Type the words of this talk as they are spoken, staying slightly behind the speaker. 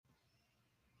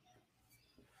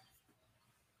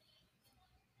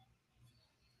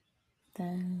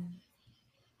Then,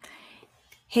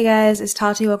 hey guys, it's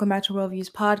Tati. Welcome back to Worldviews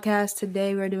Podcast.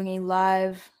 Today we're doing a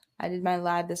live. I did my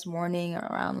live this morning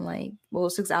around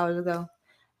 6 hours ago.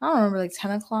 I don't remember,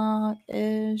 10 o'clock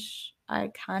ish. I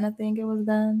kind of think it was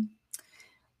then.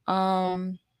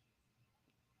 And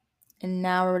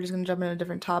now we're just gonna jump into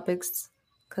different topics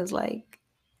because I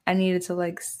needed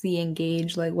to see and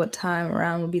gauge what time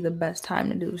around would be the best time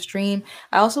to do a stream.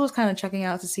 I also was kind of checking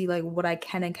out to see what I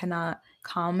can and cannot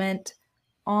comment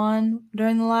on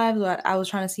during the live. But I was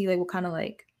trying to see what kind of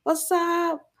what's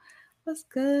up, what's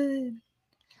good.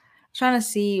 Trying to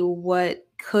see what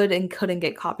could and couldn't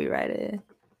get copyrighted.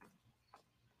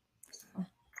 So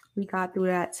we got through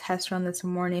that test run this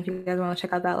morning. If you guys want to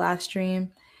check out that last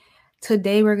stream.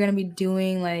 Today we're gonna be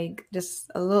doing just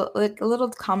a little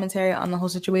commentary on the whole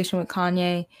situation with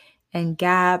Kanye and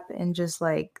Gap and just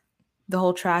the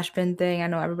whole trash bin thing. I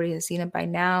know everybody has seen it by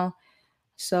now,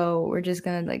 so we're just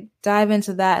gonna dive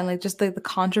into that and just the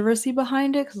controversy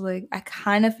behind it, because I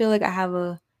kind of feel like I have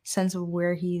a sense of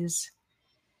where he's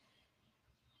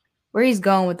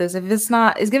going with this. If it's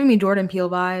not, it's giving me Jordan Peele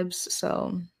vibes.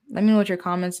 So let me know what your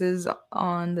comments is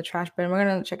on the trash bin. We're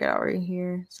gonna check it out right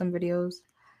here. Some videos.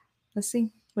 Let's see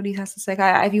what he has to say.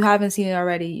 If you haven't seen it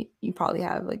already, you probably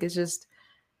have. It's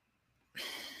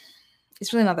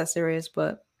really not that serious,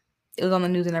 but it was on the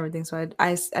news and everything, so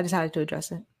I decided to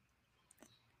address it.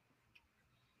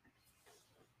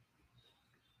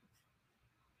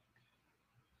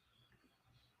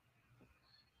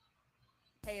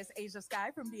 Hey, it's Asia Sky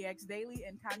from DX Daily,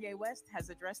 and Kanye West has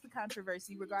addressed the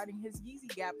controversy regarding his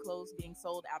Yeezy Gap clothes being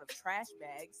sold out of trash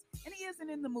bags, and he isn't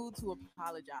in the mood to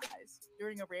apologize.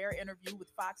 During a rare interview with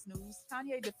Fox News,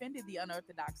 Kanye defended the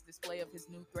unorthodox display of his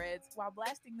new threads while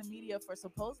blasting the media for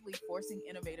supposedly forcing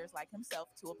innovators like himself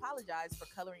to apologize for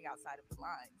coloring outside of the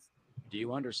lines. Do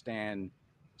you understand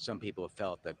some people have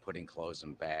felt that putting clothes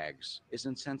in bags is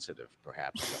insensitive,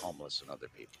 perhaps, to homeless and other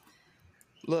people?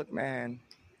 Look, man.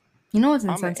 You know what's I'm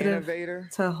an insensitive innovator,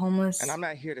 to homeless and I'm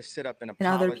not here to sit up and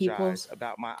other apologize people's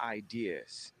about my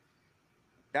ideas.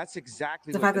 That's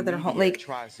exactly the what fact the that they're media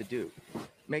tries to do.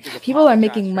 people are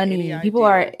making money. People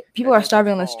are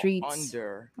starving on the streets.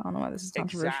 I don't know why this is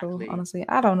controversial. Exactly honestly,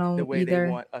 I don't know the way either.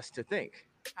 they want us to think.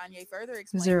 Kanye further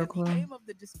explained Zero that clue. the aim of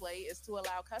the display is to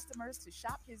allow customers to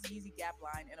shop his Yeezy Gap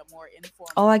line in a more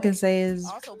informal All I way. can say is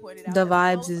He also pointed out the that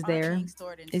vibes clothes is aren't there. being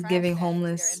stored in It's trash giving bags. They're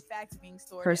homeless in fact being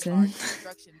stored person. in large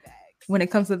construction bags. When it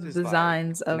comes to the This is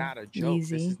designs of not a joke.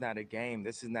 This Yeezy, is not a game.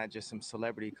 This is not just some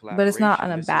celebrity but it's not in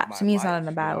collaboration. a This is bad. my To me, it's not life. in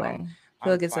a bad way. I feel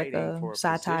I'm like it's fighting a for a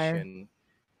satire position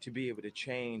to be able to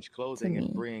change clothing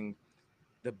and bring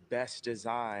the best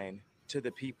design to the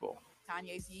people.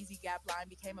 Kanye's Yeezy Gap line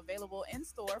became available in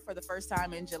store for the first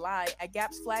time in July at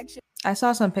Gap's flagship. I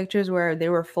saw some pictures where they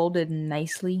were folded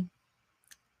nicely,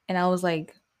 and I was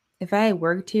like, if I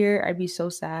worked here, I'd be so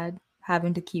sad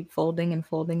having to keep folding and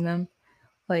folding them.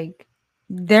 I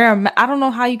don't know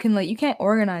how you can you can't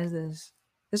organize this.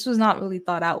 This was not really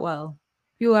thought out well.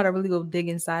 People gotta really go dig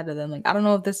inside of them. I don't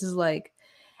know if this is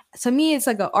to me it's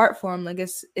an art form.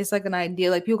 It's an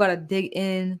idea. People gotta dig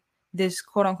in this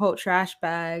quote unquote trash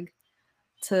bag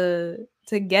to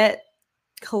get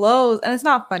clothes, and it's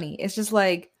not funny. It's just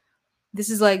this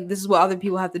is what other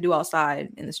people have to do outside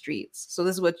in the streets. So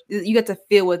this is what you get to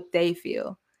feel, what they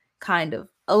feel, kind of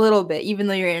a little bit, even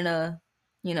though you're in a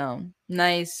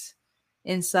nice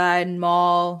inside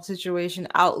mall situation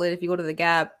outlet. If you go to the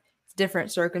Gap, it's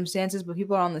different circumstances, but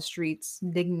people are on the streets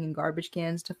digging in garbage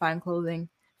cans to find clothing,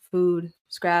 food,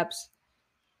 scraps.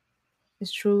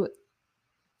 It's true.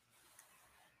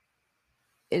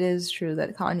 It is true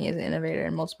that Kanye is an innovator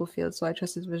in multiple fields, so I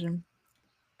trust his vision.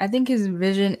 I think his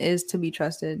vision is to be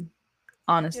trusted,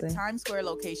 honestly. Times Square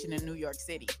location in New York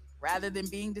City. Rather than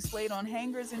being displayed on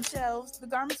hangers and shelves, the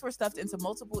garments were stuffed into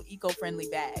multiple eco-friendly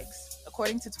bags.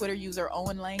 According to Twitter user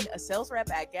Owen Lang, a sales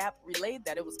rep at Gap relayed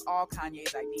that it was all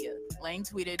Kanye's idea. Lang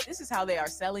tweeted, "This is how they are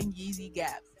selling Yeezy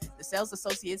Gap." The sales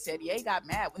associate said Ye got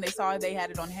mad when they saw they had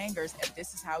it on hangers, and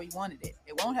this is how he wanted it.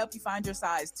 It won't help you find your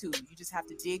size too. You just have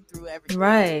to dig through everything.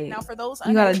 Right. Now, for those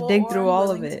you gotta unable dig or through all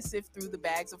of unwilling it to sift through the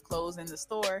bags of clothes in the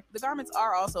store, the garments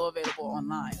are also available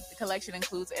online. The collection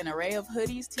includes an array of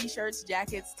hoodies, t-shirts,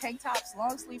 jackets, tank tops,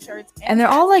 long sleeve shirts, and they're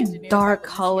all engineered by dark Balenciaga.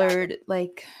 colored,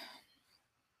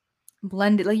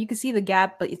 blended. You can see the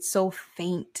Gap, but it's so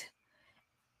faint.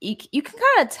 You can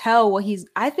kind of tell what he's.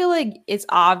 I feel like it's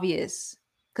obvious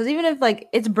because even if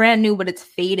it's brand new but it's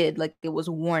faded, it was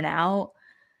worn out.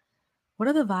 What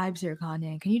are the vibes here,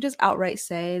 Kanye? Can you just outright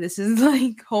say this is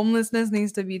homelessness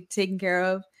needs to be taken care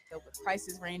of? With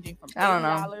prices ranging from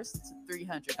 $80 to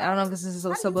 $300. I don't know if this is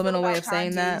a subliminal way of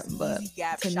saying that, but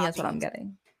to me, that's what I'm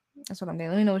getting. That's what I'm saying.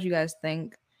 Let me know what you guys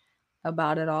think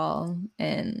about it all.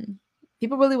 And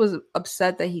people really was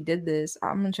upset that he did this.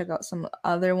 I'm gonna check out some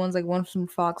other ones, like one from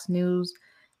Fox News.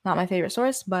 Not my favorite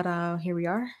source, but here we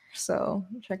are. So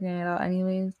checking it out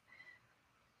anyways.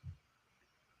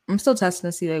 I'm still testing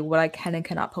to see like what I can and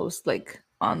cannot post like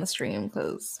on the stream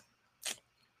because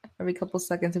every couple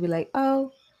seconds it'll be like,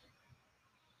 oh,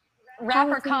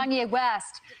 Rapper Kanye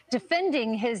West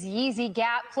defending his Yeezy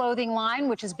Gap clothing line,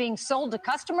 which is being sold to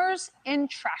customers in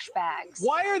trash bags.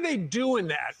 Why are they doing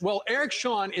that? Well, Eric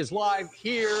Shawn is live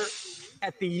here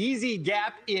at the Yeezy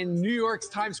Gap in New York's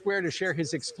Times Square to share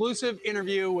his exclusive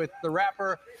interview with the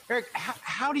rapper. Eric,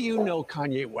 how do you know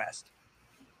Kanye West?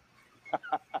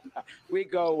 We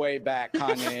go way back,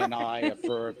 Kanye and I,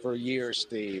 for years,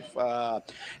 Steve.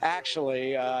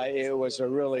 Actually, it was a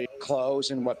really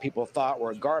clothes and what people thought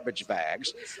were garbage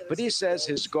bags. But he says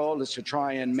his goal is to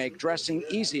try and make dressing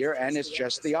easier, and it's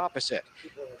just the opposite.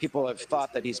 People have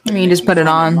thought that he's been just put it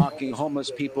on, mocking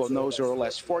homeless people and those who are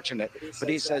less fortunate. But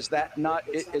he says that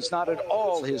it's not at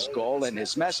all his goal and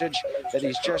his message, that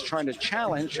he's just trying to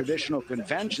challenge traditional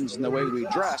conventions in the way we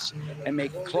dress and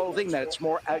make clothing that's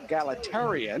more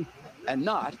egalitarian and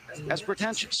not as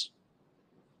pretentious.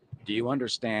 Do you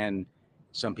understand?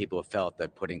 Some people have felt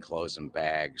that putting clothes in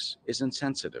bags is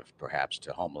insensitive, perhaps,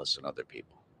 to homeless and other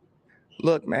people.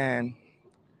 Look, man,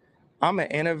 I'm an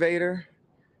innovator,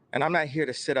 and I'm not here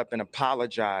to sit up and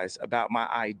apologize about my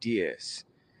ideas.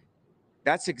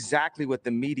 That's exactly what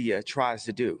the media tries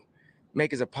to do.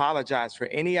 Make us apologize for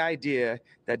any idea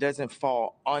that doesn't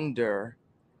fall under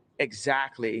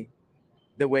exactly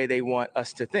the way they want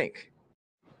us to think.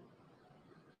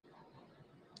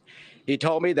 He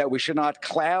told me that we should not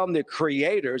clown the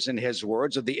creators, in his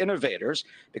words, of the innovators,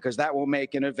 because that will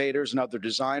make innovators and other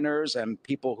designers and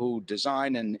people who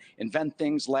design and invent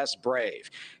things less brave.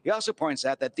 He also points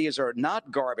out that these are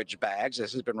not garbage bags,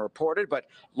 as has been reported, but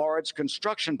large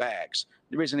construction bags.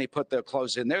 The reason he put the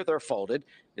clothes in there, they're folded,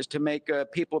 is to make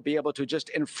people be able to just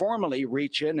informally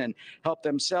reach in and help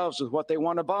themselves with what they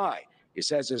want to buy. He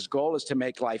says his goal is to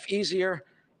make life easier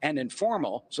and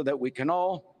informal so that we can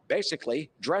all basically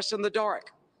dress in the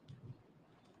dark.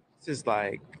 This is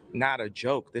like not a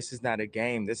joke. This is not a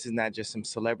game. This is not just some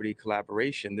celebrity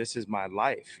collaboration. This is my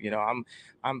life. You know,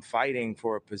 I'm fighting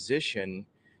for a position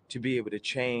to be able to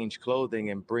change clothing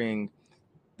and bring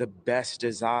the best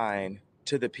design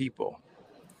to the people.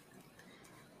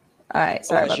 All right,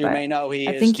 sorry about As you that. may know, he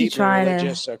I is think he's deeply trying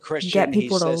religious, a to Christian. get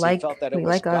people He to says he felt that it was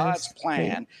like God's us,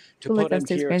 plan to people put like us him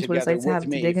to here experience what it's together like to with have to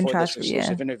me dig in for trash this for you.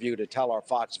 exclusive interview to tell our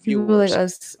Fox People like viewers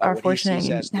us are what he fortunate sees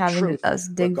in as the having truth us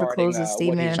dig for regarding clothes, a what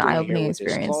statement, he's and doing here eye-opening with his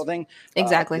experience. clothing.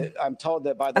 Exactly. I'm told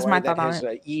that, by the That's way, my that thought on his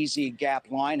it. Yeezy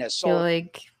Gap line has I feel sold.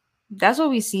 like that's what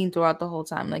we've seen throughout the whole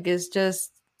time. Like it's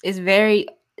very.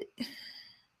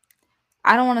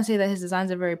 I don't want to say that his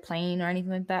designs are very plain or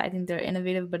anything like that. I think they're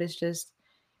innovative, but it's just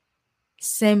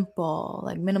simple,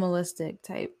 like minimalistic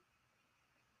type.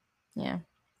 Yeah.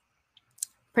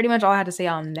 Pretty much all I had to say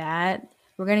on that.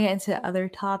 We're gonna get into other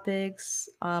topics.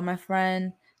 My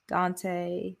friend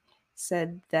Dante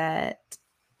said that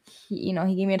he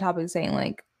gave me a topic saying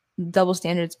like double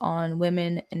standards on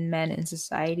women and men in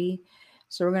society.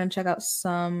 So we're gonna check out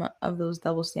some of those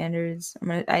double standards.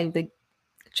 I like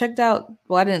checked out.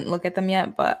 Well, I didn't look at them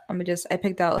yet, but I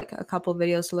picked out like a couple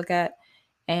videos to look at,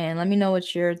 and let me know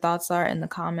what your thoughts are in the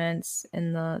comments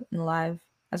in the live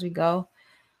as we go.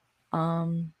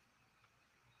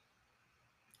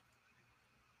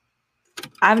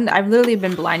 I've literally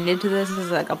been blinded to this. This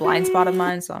is like a blind spot of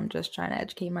mine, so I'm just trying to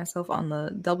educate myself on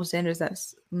the double standards that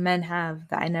men have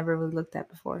that I never really looked at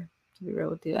before, to be real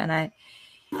with you. And I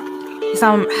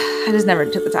just never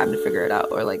took the time to figure it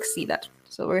out or like see that.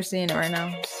 So we're seeing it right now.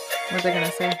 What they're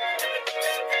gonna say.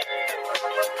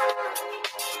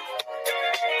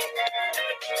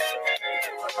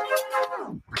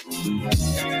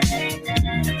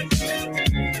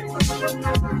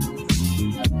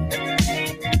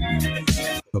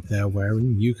 Up they're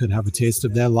wearing, you could have a taste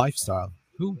of their lifestyle.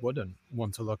 Who wouldn't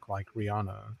want to look like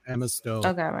Rihanna, Emma Stone?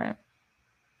 Okay, right.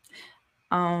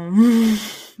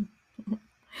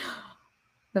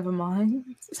 Never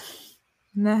mind.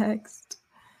 Next.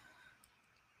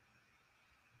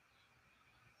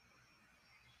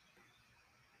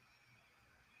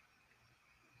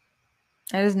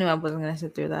 I just knew I wasn't gonna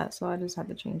sit through that, so I just had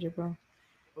to change it, bro.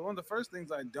 But one of the first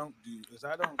things I don't do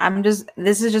is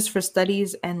this is just for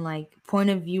studies and like point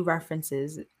of view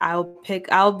references.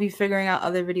 I'll be figuring out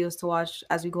other videos to watch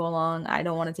as we go along. I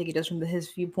don't want to take it just from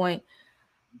his viewpoint.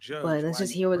 But let's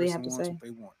just hear what they have to say.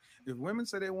 If women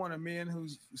say they want a man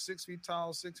who's 6 feet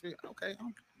tall, 6 feet, okay,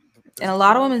 And a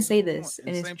lot of women say this, And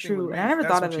and it's same thing with true. And I men. never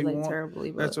That's thought what of it you like want.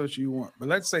 terribly, That's but what you want. But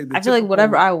let's say the I feel like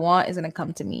whatever typical- I want is gonna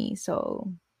come to me.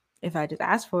 So if I just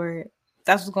ask for it,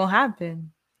 that's what's gonna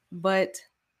happen. But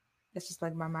that's just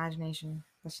like my imagination.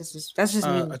 That's just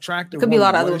me. It attractive could be a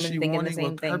lot of woman, other what is women she thinking the wanting? same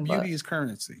Well, her thing. beauty But is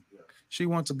currency. She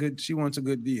wants a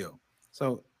good deal.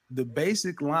 So the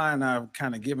basic line I've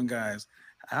kind of given guys,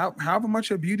 however much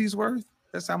her beauty's worth,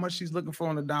 that's how much she's looking for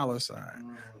on the dollar side.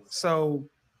 So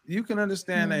you can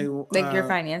understand like your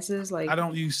finances, I like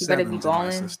don't use you better be sevens in my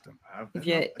balling. system.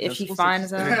 If she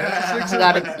finds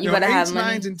out, you No, better have eights, money.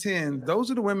 nines, and tens.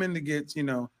 Those are the women that get,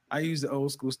 I use the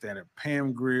old school standard.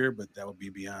 Pam Grier, but that would be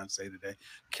Beyonce today.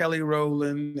 Kelly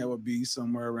Rowland, that would be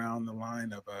somewhere around the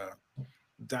line of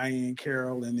Diane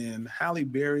Carroll, and then Halle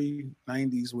Berry,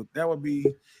 90s. That would be,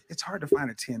 it's hard to find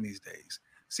a 10 these days.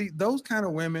 See, those kind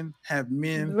of women have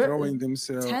men throwing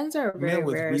themselves, Tens are very men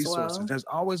with rare resources. as well. There's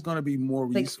always going to be more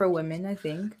Like resources. for women, I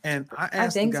think. And I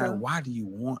asked the guy, why do you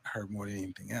want her more than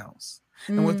anything else?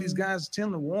 And what these guys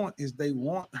tend to want is they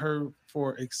want her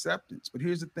for acceptance. But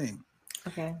here's the thing.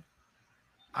 Okay.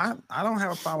 I don't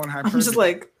have a problem with hyperbole. I'm just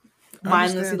like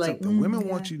mindlessly like, women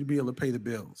want you to be able to pay the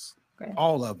bills. Okay.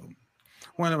 All of them.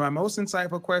 One of my most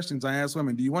insightful questions I ask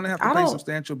women, do you want to have to pay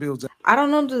substantial bills? I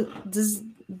don't know.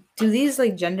 Do these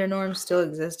like gender norms still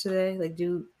exist today? Like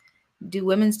do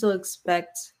women still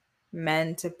expect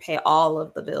men to pay all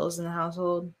of the bills in the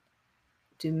household?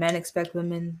 Do men expect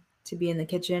women to be in the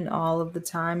kitchen all of the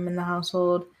time in the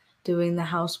household, doing the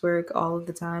housework all of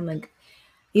the time? Like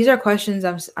these are questions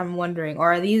I'm wondering.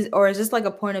 Or is this like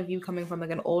a point of view coming from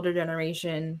like an older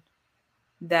generation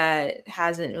that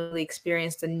hasn't really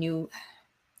experienced the new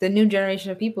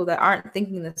generation of people that aren't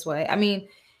thinking this way? I mean,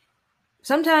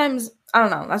 sometimes I don't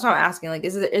know. That's what I'm asking. Like,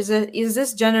 is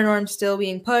this gender norm still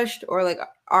being pushed, or like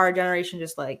our generation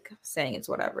just like saying it's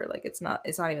whatever? Like, it's not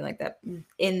even like that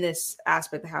in this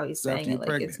aspect of how he's saying it. Like,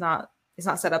 pregnant. It's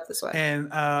not set up this way.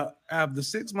 And out of the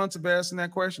 6 months of asking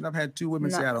that question, I've had 2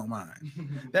 women say I don't mind.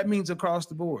 That means across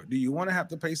the board. Do you want to have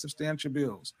to pay substantial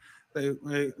bills? They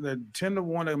tend to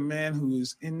want a man who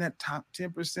is in that top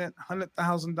 10%,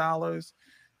 $100,000,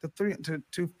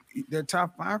 to their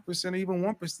top 5%, or even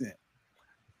 1%.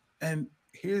 And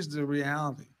here's the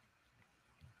reality.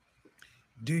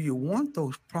 Do you want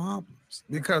those problems?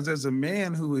 Because as a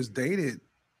man who has dated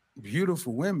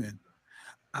beautiful women,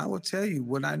 I will tell you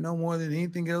what I know more than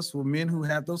anything else for men who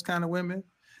have those kind of women.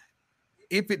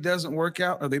 If it doesn't work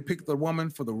out or they pick the woman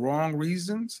for the wrong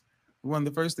reasons, one of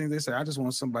the first things they say, I just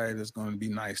want somebody that's going to be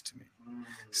nice to me.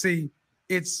 See,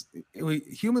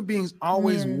 human beings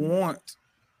always want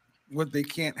what they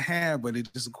can't have, but it's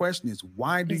just the question is,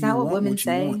 why do you want what women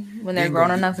say when they're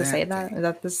grown enough to say that? Is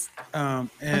that this?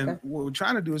 What we're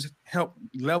trying to do is help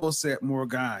level set more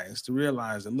guys to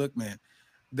realize that, look, man,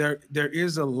 there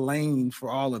is a lane for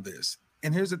all of this.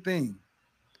 And here's the thing,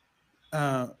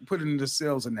 put it in the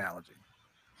sales analogy.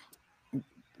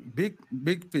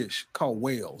 Big fish called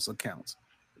whales accounts.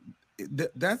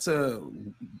 That's a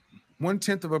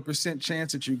 0.1%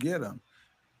 chance that you get them.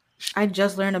 I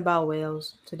just learned about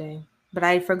whales today, but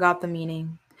I forgot the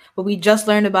meaning. But we just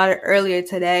learned about it earlier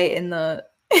today in the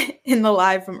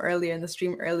live from earlier, in the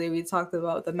stream earlier. We talked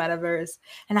about the metaverse,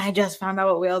 and I just found out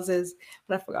what whales is,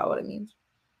 but I forgot what it means.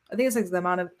 I think it's like the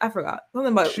amount of, I forgot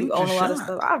something about you own a lot of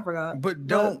stuff. I forgot. But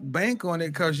don't bank on it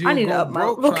because you'll go up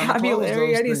broke my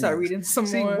vocabulary. I need to start reading some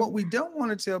more. What we don't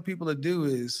want to tell people to do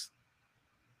is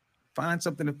find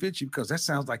something to fit you, because that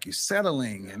sounds like you're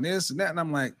settling and this and that. And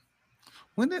I'm like,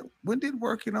 when did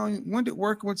working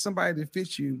with somebody that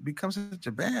fits you become such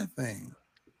a bad thing?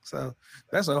 So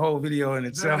that's a whole video in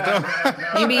itself.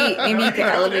 maybe you can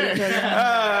elevate each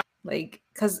other. Like,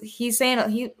 because he's saying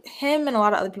him and a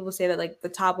lot of other people say that like the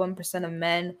top 1% of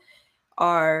men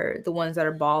are the ones that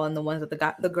are balling, the ones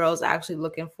that the girls are actually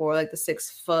looking for, like the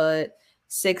 6 foot,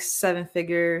 7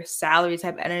 figure salary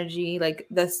type energy. Like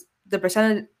the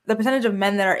percentage of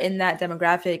men that are in that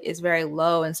demographic is very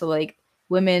low, and so like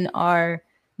women are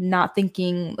not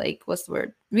thinking, like, what's the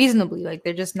word, reasonably. Like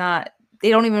they're just not. They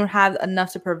don't even have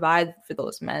enough to provide for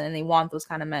those men, and they want those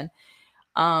kind of men.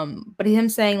 But him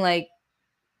saying like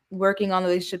working on the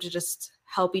relationship to just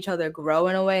help each other grow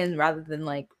in a way, and rather than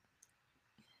like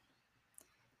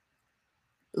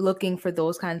looking for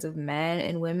those kinds of men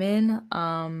and women,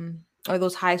 or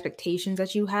those high expectations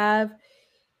that you have,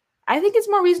 I think it's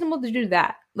more reasonable to do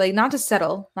that. Like not to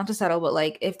settle, but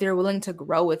like if they're willing to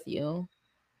grow with you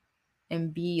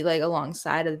and be like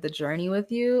alongside of the journey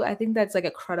with you, I think that's like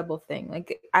a credible thing.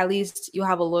 Like at least you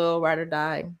have a loyal ride or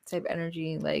die type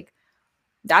energy. Like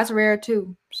that's rare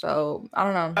too. So I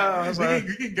don't know.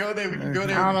 We can go there. We can go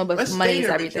there. I don't know, but let's money is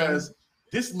stay everything. Because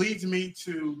this leads me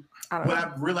to what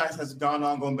I've realized has gone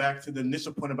on, going back to the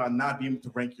initial point about not being able to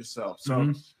rank yourself.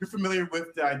 So you're familiar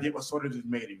with the idea of assortative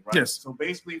mating, right? Yes. So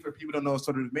basically, for people who don't know,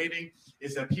 assortative mating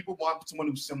is that people want someone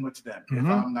who's similar to them. If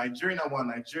I'm Nigerian, I want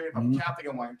Nigerian. If I'm Catholic,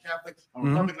 I want Catholic. If I'm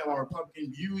Republican, I want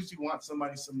Republican. You usually want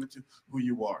somebody similar to who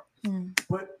you are.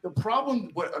 But the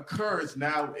problem, what occurs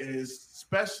now is,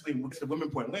 especially with the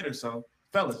women point later, so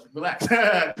fellas, relax. All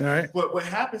right. But what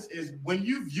happens is when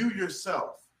you view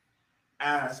yourself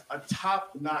as a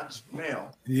top-notch male,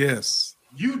 yes,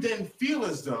 you then feel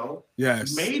as though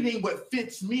mating what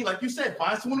fits me, like you said,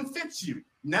 find someone who fits you.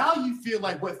 Now you feel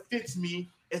like what fits me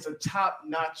is a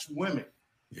top-notch woman.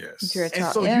 Yes. And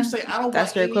so you say, I don't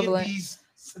want any of these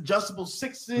adjustable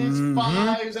 6s,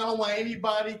 5s. I don't want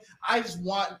anybody. I just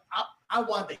want, I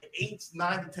want the 8s,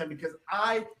 9 to 10 because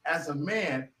I, as a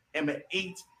man, am an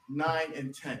 8, 9,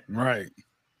 and 10. Right.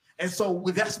 And so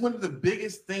that's one of the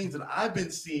biggest things that I've been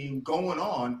seeing going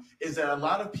on is that a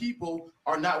lot of people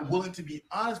are not willing to be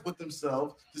honest with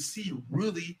themselves to see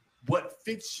really what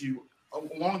fits you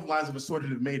along the lines of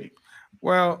assortative mating.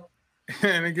 Well,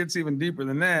 and it gets even deeper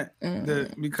than that.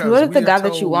 Because what if the guy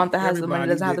that you want that has the money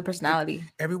doesn't have the personality?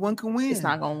 Everyone can win. It's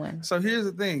not going to win. So here's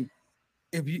the thing.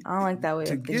 I don't like that way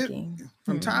of thinking.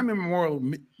 From time immemorial,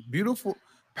 beautiful,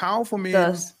 powerful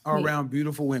men are around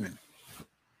beautiful women.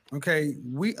 Okay,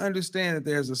 we understand that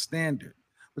there's a standard.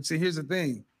 But see, here's the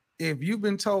thing. If you've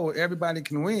been told everybody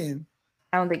can win,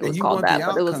 I don't think it was called that,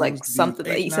 but it was like something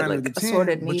that you said, like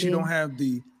assorted meeting. But you don't have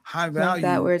the high value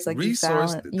like where it's like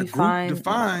resource that the group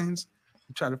defines.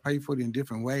 You try to pay for it in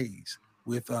different ways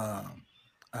with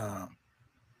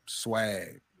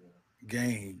swag,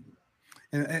 game.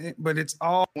 But it's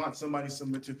all want somebody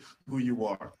similar to who you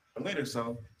are. Later,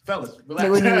 so fellas, relax.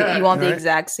 Like you want the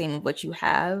exact same of what you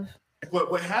have.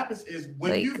 What happens is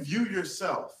when you view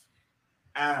yourself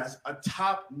as a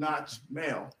top-notch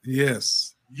male,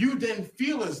 yes, you then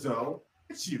feel as though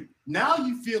it's you. Now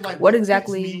you feel like what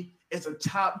exactly is a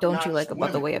top. Don't you like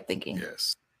about the way of thinking?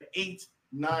 Yes, 8,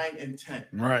 9, and 10.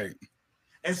 Right.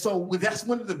 And so that's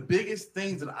one of the biggest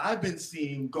things that I've been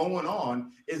seeing going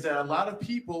on is that a lot of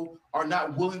people are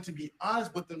not willing to be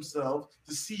honest with themselves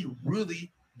to see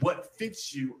really what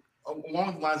fits you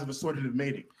along the lines of assortative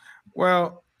mating.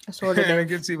 Well, and it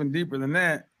gets even deeper than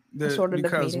that.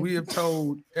 Because we have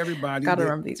told everybody gotta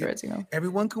remember these words,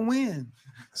 everyone can win.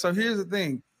 So here's the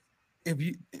thing. If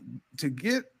you to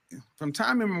get from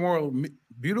time immemorial,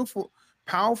 beautiful,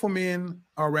 powerful men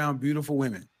are around beautiful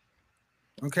women.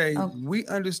 Okay, we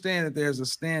understand that there's a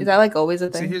standard. Is that like always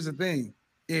a thing? See, here's the thing.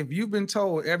 If you've been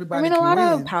told everybody can win, a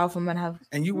lot of powerful men have,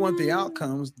 and you want the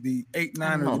outcomes, the 8,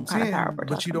 9, or the 10,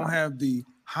 but you don't have the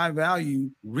high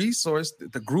value resource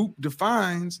that the group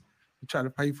defines, you try to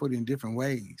pay for it in different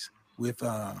ways with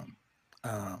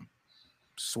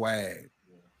swag,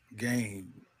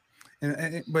 game,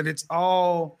 but it's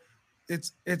all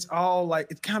like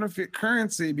it's counterfeit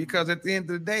currency because at the end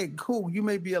of the day, cool, you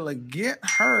may be able to get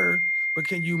her. But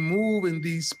can you move in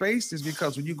these spaces?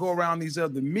 Because when you go around these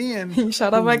other men,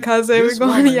 shout out my cousin, we're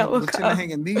going to Yellow Cup. To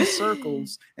hang in these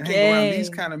circles and hang around these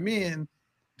kind of men,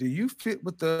 do you fit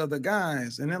with the other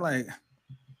guys? And they're like,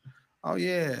 oh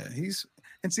yeah,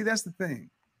 and see, that's the thing.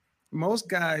 Most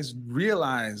guys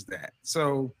realize that.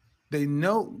 So they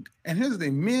know, and here's the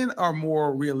thing, men are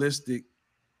more realistic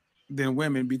than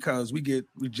women because we get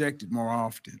rejected more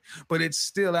often, but it's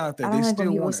still out there. They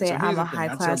still want it. Say I'm a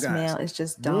high class male. It's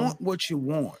just dumb. Want what you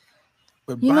want,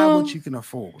 but buy what you can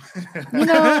afford.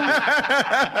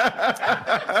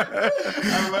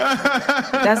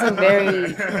 That's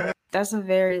a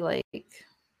very like,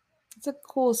 it's a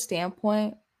cool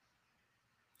standpoint.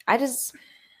 I don't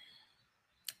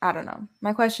know.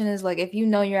 My question is like, if you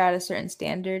know you're at a certain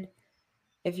standard,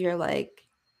 if you're like,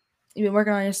 you've been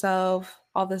working on yourself,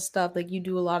 all this stuff, like you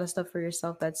do a lot of stuff for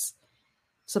yourself that's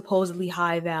supposedly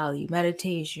high value,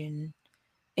 meditation,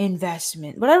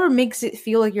 investment, whatever makes it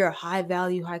feel like you're a high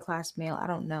value, high class male. I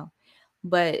don't know.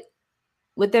 But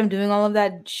with them doing all of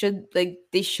that,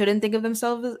 they shouldn't think of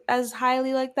themselves as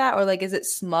highly like that? Or like, is it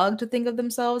smug to think of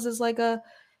themselves as like a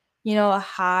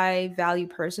high value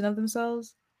person of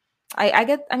themselves?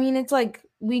 I mean, it's like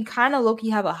we kind of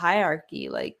low-key have a hierarchy,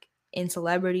 like in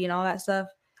celebrity and all that stuff.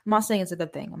 I'm not saying it's a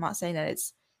good thing. I'm not saying that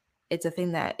it's a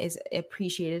thing that is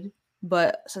appreciated,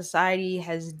 but society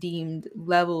has deemed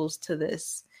levels to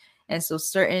this. And so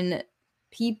certain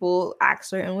people act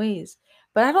certain ways.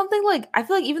 But I don't think I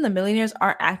feel like even the millionaires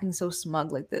aren't acting so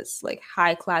smug like this, like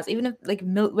high class. Even if like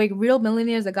real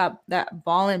millionaires that got that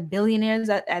balling billionaires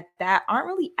at that aren't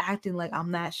really acting like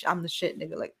I'm the shit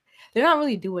nigga. Like they're not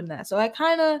really doing that. So I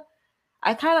kind of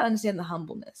understand the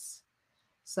humbleness.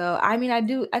 So I mean, I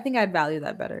think I'd value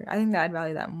that better. I think that I'd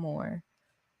value that more.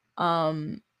 I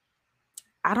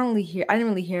didn't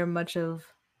really hear much of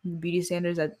beauty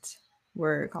standards that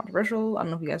were controversial. I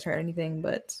don't know if you guys heard anything,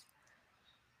 but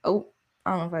I don't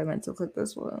know if I meant to click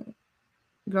this one.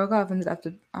 Girl got offended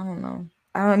after, I don't know.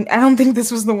 I don't think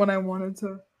this was the one I wanted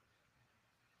to.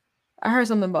 I heard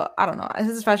something about, I don't know. This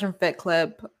is Fashion Fit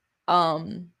clip.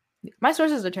 My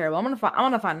sources are terrible. I want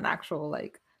to find an actual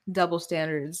like double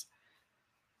standards.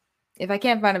 If I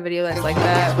can't find a video that's like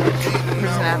that, we're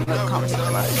just gonna have a conversation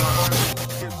about it.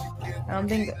 I don't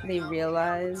think they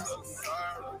realize.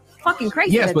 Fucking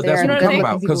crazy. Yes, but that's what I'm talking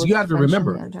about. Because you have to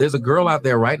remember, there's a girl out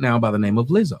there right now by the name of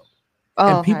Lizzo.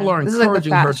 And people are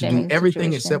encouraging her to do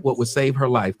everything except what would save her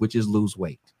life, which is lose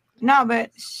weight. No,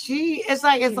 but it's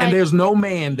like. And there's no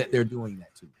man that they're doing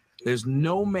that to. There's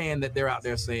no man that they're out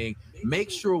there saying,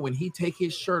 make sure when he take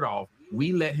his shirt off,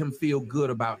 we let him feel good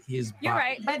about his body. You're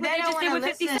right, but they just did with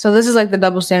 50 So this is like the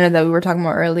double standard that we were talking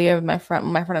about earlier. My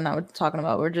friend and I were talking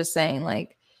about. We're just saying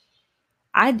like,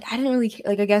 I didn't really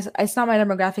like. I guess it's not my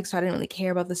demographic, so I didn't really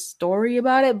care about the story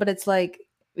about it. But it's like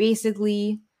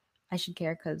basically, I should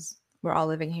care because we're all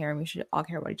living here and we should all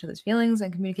care about each other's feelings,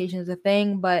 and communication is a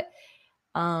thing. But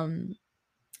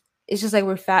it's just like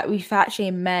we fat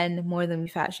shame men more than we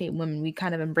fat shame women. We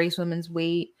kind of embrace women's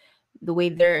weight, the way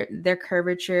their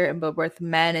curvature, but with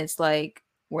men it's like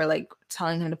we're like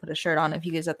telling him to put a shirt on if he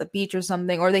gets at the beach or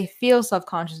something, or they feel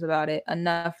self-conscious about it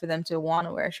enough for them to want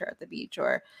to wear a shirt at the beach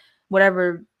or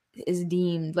whatever is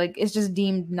deemed like it's just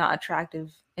deemed not attractive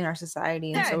in our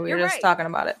society. And so we're just talking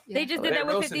about it. They just did that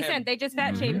with 50 Cent. They just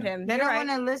fat shamed him. They don't want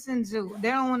to listen to.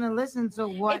 They don't want to listen to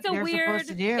what they're supposed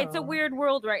to do. It's a weird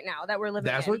world right now that we're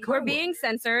living in. We're being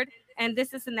censored and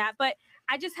this and that. But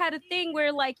I just had a thing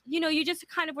where, like, you just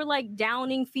kind of were like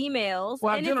downing females,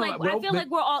 and it's like I feel like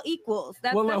we're all equals.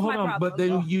 That's my problem. But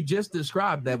then you just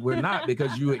described that we're not,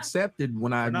 because you accepted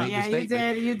when I made the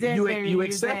statement. You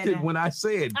accepted when I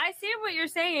said. I see what you're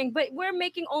saying, but we're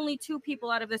making only 2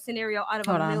 people out of the scenario out of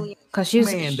a million. Because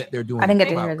she's man that they're doing. I didn't get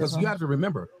to hear this. Because you have to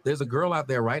remember, there's a girl out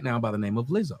there right now by the name of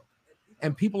Lizzo,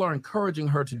 and people are encouraging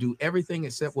her to do everything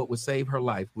except what would save her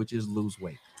life, which is lose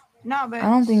weight. No, but I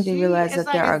don't think they realize that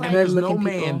there are good-looking people. There's no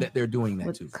man that they're doing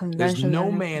that to. There's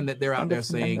no man that they're out there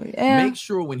saying, yeah. make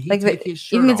sure when he like take his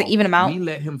shirt off, even amount. We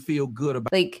let him feel good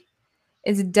about like.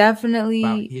 It's definitely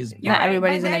not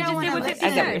everybody's in I get what you're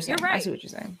saying. You're right. I see what you're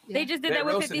saying. They just did that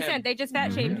with 50 Cent. They just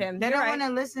fat shamed him. They don't want to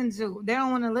listen to. They don't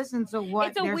want to listen to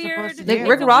what they're supposed to do. Like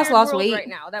Rick Ross lost weight. Right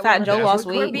now, Fat Joe lost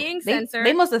weight. We're being censored.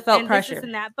 They must have felt pressure.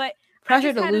 And that, but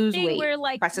pressure to lose weight where,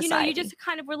 like, by society. You just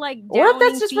kind of were like, or if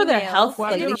that's just for their health,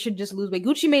 like they should just lose weight.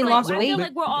 Gucci Mane lost weight. I feel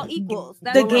like we're all equals.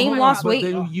 The game lost weight.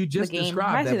 Then you just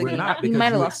described that we're not,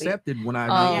 because you accepted when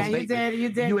I made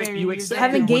the statement. You accepted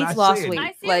Kevin Gates lost weight.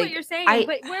 I see what you're saying,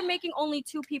 but we're making only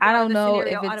 2 people. I don't know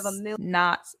if it's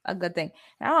not a good thing.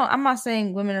 I'm not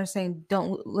saying women are saying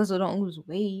Lizzo don't lose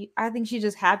weight. I think she's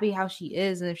just happy how she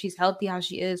is, and if she's healthy how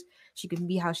she is, she can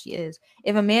be how she is.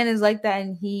 If a man is like that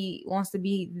and he wants to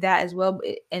be that as well,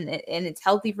 and it's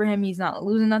healthy for him, he's not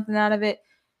losing nothing out of it,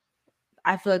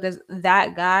 I feel like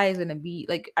that guy is gonna be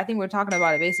like, I think we're talking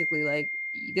about it basically like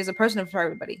there's a person for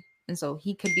everybody, and so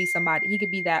he could be somebody. He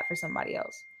could be that for somebody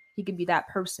else. He could be that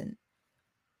person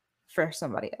for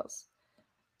somebody else.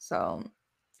 So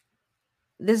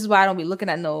this is why I don't be looking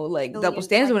at no like double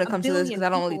standards when it comes to this, because I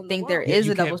don't really think there is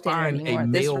a double standard anymore. You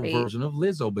can't find a male version of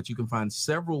Lizzo, but you can find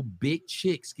several big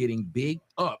chicks getting big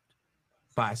up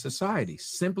by society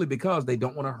simply because they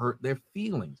don't want to hurt their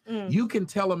feelings. You can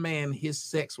tell a man his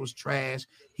sex was trash,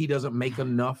 he doesn't make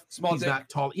enough, he's not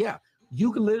tall. Yeah.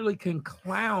 You literally can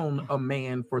clown a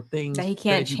man for things that he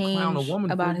can't change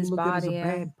about his body. A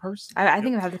bad person. I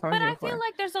think I've had the But conversation I feel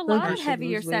like there's a lot of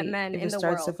heavier set men in the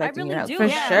world. I really do. For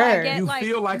sure. You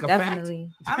feel like a fact.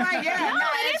 I'm like, yeah, no,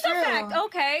 it is a fact.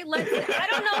 Okay, I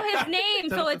don't know his name,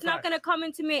 so it's not gonna come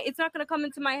into me. It's not gonna come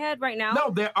into my head right now.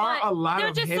 No, there are a lot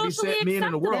of heavy set men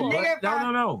in the world.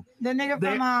 No. The nigga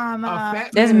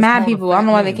from there's mad people. I don't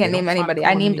know why they can't name anybody.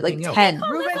 I named like 10.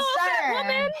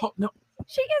 No.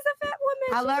 She is a fat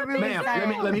woman. I love Ruben.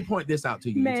 Ma'am, let me point this out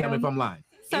to you. You tell me if I'm lying.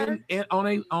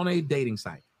 On a dating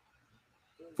site,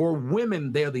 for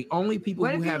women, they're the only people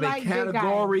who have a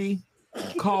category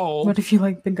called. What if you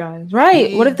like big guys?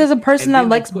 Right. What if there's a person that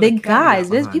likes big guys?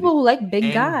 There's people who like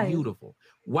big guys. Beautiful.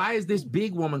 Why is this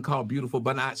big woman called beautiful,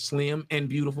 but not slim and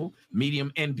beautiful,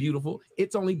 medium and beautiful?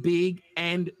 It's only big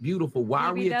and beautiful. Why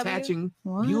are we attaching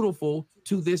beautiful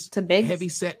to this heavy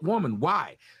set woman?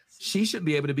 Why? She should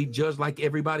be able to be judged like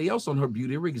everybody else on her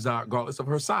beauty, regardless of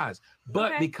her size.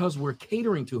 But because we're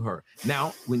catering to her.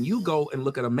 Now, when you go and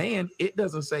look at a man, it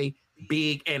doesn't say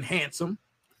big and handsome.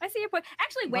 I see your point.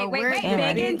 Actually, wait. Big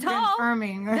and tall.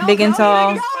 Big and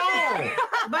tall.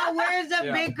 But where's the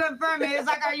big confirming? It's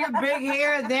like, are you big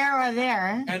here, there, or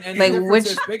there? And like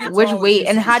which weight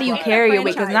and how do you carry your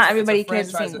weight? Because not everybody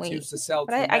carries the same that's weight. used to sell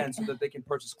to men so that they can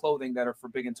purchase clothing that are for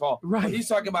big and tall. Right. But he's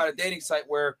talking about a dating site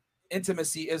where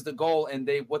intimacy is the goal, and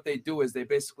what they do is they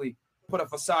basically put a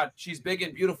facade. She's big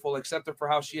and beautiful, accept her for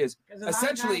how she is.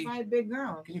 Essentially, big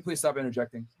girl. Can you please stop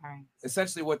interjecting? Sorry.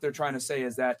 Essentially, what they're trying to say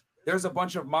is that there's a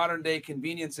bunch of modern day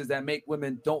conveniences that make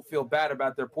women don't feel bad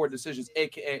about their poor decisions,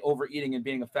 aka overeating and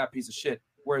being a fat piece of shit.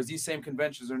 Whereas these same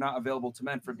conventions are not available to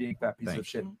men for being fat pieces of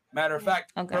shit. Matter of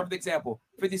fact, perfect example.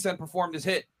 50 Cent performed his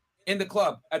hit in the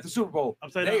club at the Super Bowl.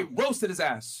 They roasted his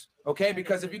ass. Okay,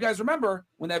 because if you guys remember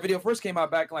when that video first came out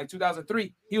back in like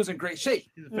 2003, he was in great shape.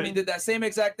 When he did that same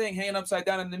exact thing, hanging upside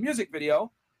down in the music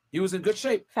video, he was in good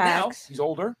shape. Now he's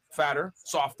older, fatter,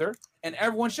 softer, and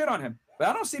everyone shit on him. But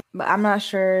I don't see. But I'm not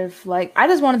sure if I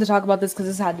just wanted to talk about this because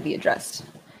this had to be addressed.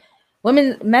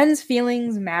 Men's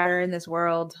feelings matter in this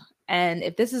world, and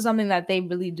if this is something that they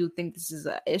really do think this is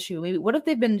an issue, maybe what if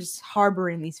they've been just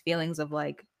harboring these feelings of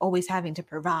always having to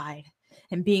provide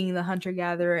and being the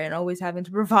hunter-gatherer and always having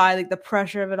to provide, the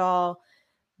pressure of it all,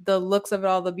 the looks of it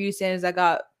all, the beauty standards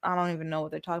I don't even know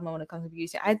what they're talking about when it comes to beauty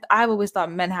standards. I've always thought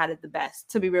men had it the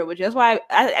best, to be real with you. That's why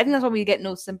I think that's why we get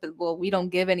no sympathy. Well, we don't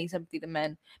give any sympathy to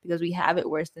men because we have it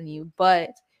worse than you.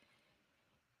 But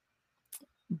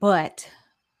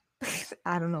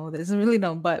I don't know. There's really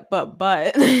no but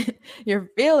your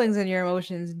feelings and your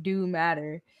emotions do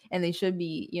matter, and they should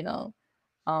be,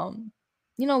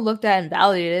 looked at and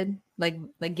validated,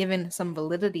 like given some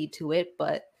validity to it.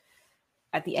 But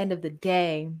at the end of the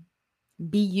day,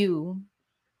 be you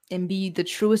and be the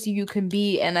truest you can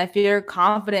be. And if you're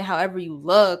confident however you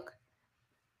look,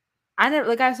 I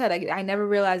never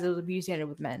realized there was a beauty standard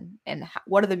with men. And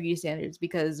what are the beauty standards?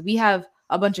 Because we have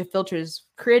a bunch of filters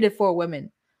created for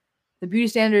women. The beauty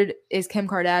standard is Kim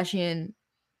Kardashian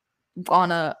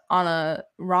on a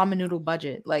ramen noodle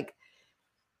budget. What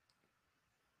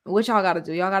y'all gotta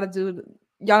do? Y'all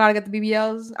gotta get the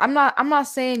BBLs. I'm not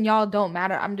saying y'all don't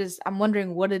matter. I'm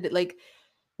wondering what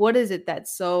is it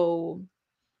that's so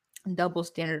double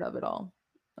standard of it all?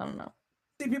 I don't know.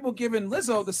 See people giving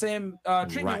Lizzo the same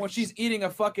treatment when she's eating a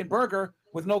fucking burger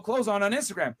with no clothes on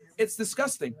Instagram. It's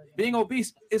disgusting. Being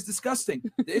obese is disgusting.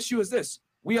 The issue is this.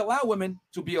 We allow women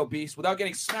to be obese without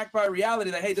getting smacked by reality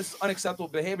that, hey, this is unacceptable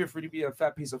behavior for you to be a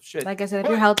fat piece of shit. Like I said, if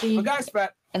you're healthy, a guy's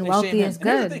fat and wealthy is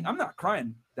good. I'm not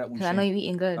crying that we shame. I know you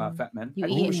eating good. Fat men. You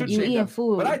eating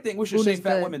food. But I think we should shame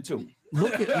fat women too.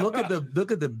 Look at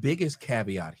the biggest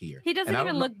caveat here. He doesn't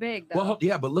even look big, though. Well,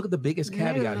 yeah, but look at the biggest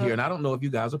caveat here, and I don't know if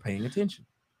you guys are paying attention.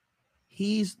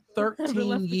 He's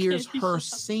 13 years her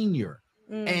senior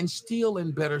and still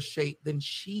in better shape than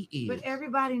she is. But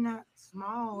everybody not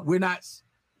small. We're not.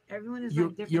 Everyone is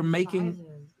you're making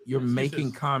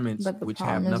comments which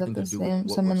have nothing to do with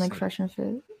what someone we're like fresh and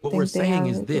fit. What we're saying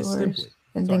is this simply.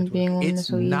 And think being woman is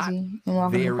so easy and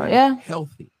walking very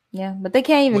healthy. Yeah, but they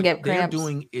can't even get cramps.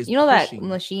 Doing is that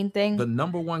machine thing? The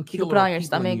number one killer you put on your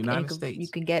stomach and you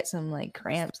can get some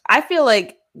cramps. I feel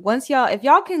like if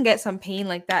y'all can get some pain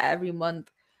like that every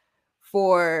month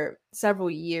for several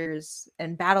years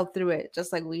and battle through it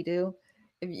just like we do,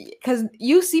 because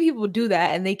you see people do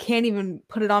that and they can't even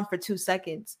put it on for 2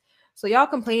 seconds. So y'all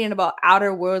complaining about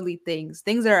outer worldly things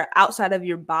that are outside of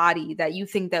your body that you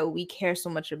think that we care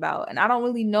so much about. And I don't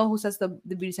really know who sets the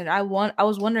beauty standard. I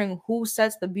was wondering who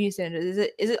sets the beauty standard.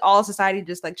 Is it all society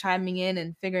just chiming in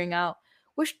and figuring out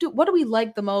what do we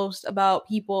like the most about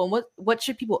people and what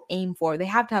should people aim for? They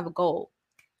have to have a goal.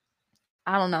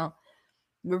 I don't know.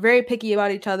 We're very picky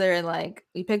about each other and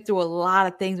we pick through a lot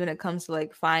of things when it comes to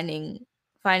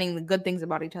finding the good things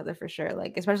about each other for sure.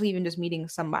 Especially even just meeting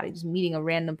somebody, just meeting a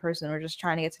random person or just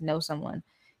trying to get to know someone.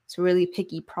 It's a really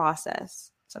picky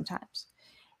process sometimes.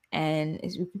 And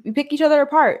we pick each other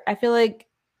apart. I feel like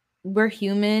we're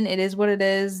human. It is what it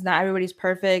is. Not everybody's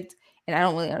perfect. And I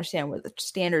don't really understand where the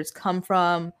standards come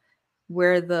from,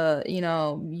 where the,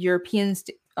 European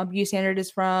beauty standard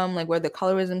is from, where the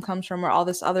colorism comes from, where all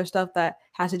this other stuff that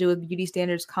has to do with beauty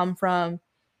standards come from.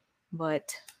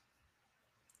 But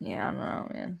yeah, I don't know,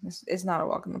 man. It's not a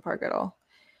walk in the park at all.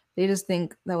 They just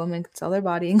think that women can sell their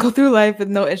body and go through life with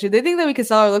no issue. They think that we can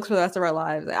sell our looks for the rest of our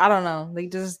lives. I don't know. They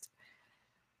just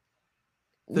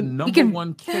the number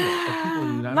one killer of people in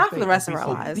the United States. Not for the rest of our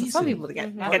lives. Some people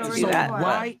get to do that.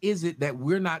 Why is it that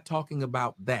we're not talking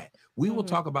about that? We will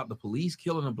talk about the police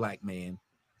killing a black man,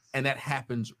 and that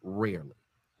happens rarely.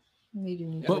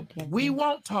 But we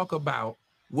won't talk about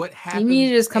what happens. You need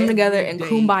to just come together and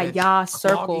kumbaya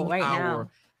circle right now.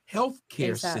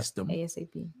 healthcare system,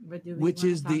 which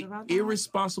is the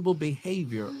irresponsible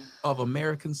behavior of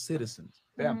American citizens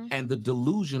and the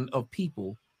delusion of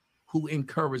people who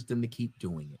encourage them to keep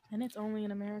doing it. And it's only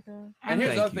in America. And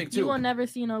here's the other thing, too. You will never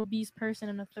see an obese person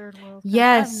in a third world.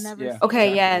 Yes. I've never seen Okay,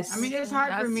 that. yes. I mean, it's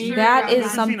hard for me. That to- is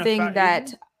something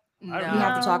that we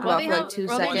have to talk Well, about they for like have- 2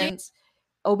 well, they- seconds.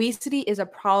 Obesity is a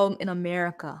problem in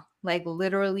America. Like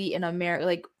literally in America.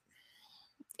 Like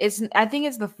I think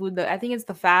it's the food though. I think it's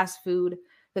the fast food,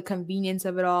 the convenience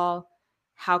of it all,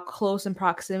 how close in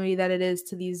proximity that it is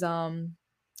to these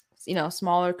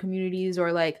smaller communities,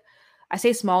 or like I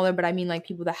say smaller, but I mean like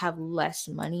people that have less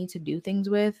money to do things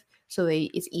with. So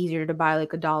it's easier to buy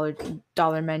like a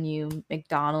dollar menu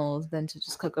McDonald's than to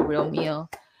just cook a real meal.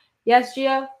 Yes,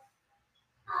 Gia?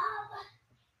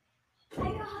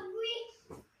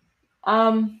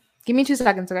 Give me 2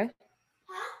 seconds, okay?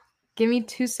 Give me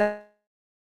 2 seconds.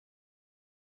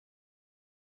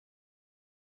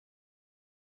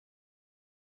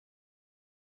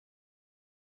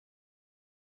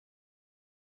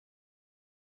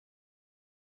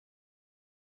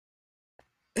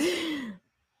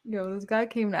 Yo, this guy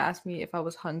came to ask me if I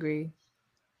was hungry.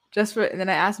 And then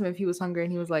I asked him if he was hungry,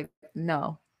 and he was like,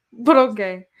 no. But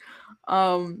okay.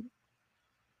 A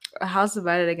house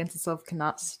divided against itself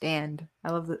cannot stand.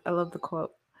 I love the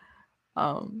quote.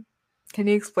 Can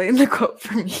you explain the quote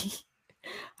for me?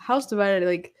 House divided,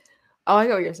 like, oh, I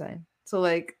get what you're saying. So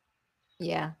like,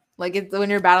 yeah. Like when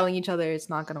you're battling each other, it's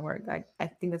not gonna work. I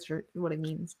think that's what it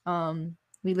means.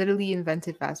 We literally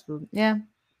invented fast food. Yeah.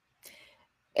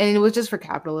 And it was just for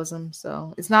capitalism.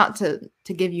 So it's not to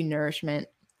give you nourishment,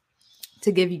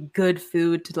 to give you good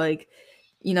food, to like,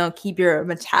 keep your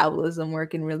metabolism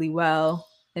working really well,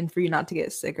 and for you not to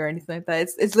get sick or anything like that.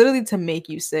 It's literally to make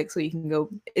you sick so you can go.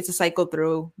 It's a cycle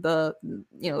through the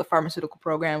pharmaceutical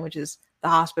program, which is the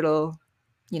hospital,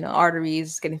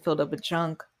 arteries getting filled up with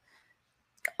junk,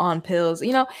 on pills.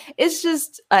 It's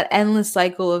just an endless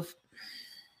cycle of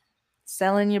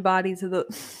selling your body to the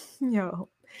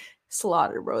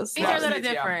slaughter, bro. Genes are a little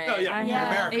different. No,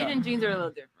 yeah. Asian genes are a little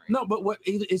different. No, but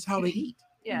it's how they eat.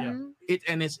 Yeah.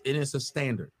 It's a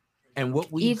standard. And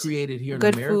what we created here in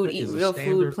good America food, eat is a real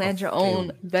standard food, plant your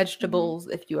own vegetables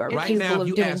if you are right capable now, if of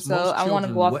you doing ask so. most I want to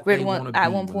children go off what grid they at wanna be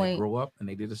one when they point. grow up, and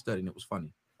they did a study, and it was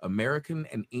funny. American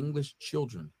and English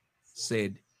children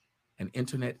said an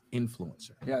internet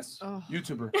influencer. Yes. Oh.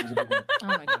 YouTuber. Oh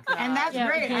my god. And that's Yeah,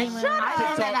 great. I became think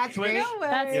that's great.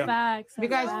 That's facts.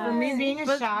 Because for me being a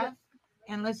But- chef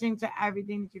and listening to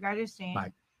everything that you guys are saying,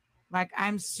 like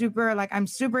I'm super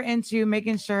into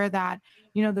making sure that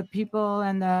the people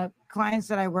and the clients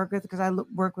that I work with, because I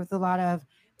work with a lot of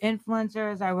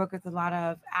influencers, I work with a lot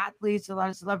of athletes, a lot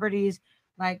of celebrities.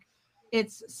 Like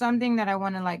it's something that I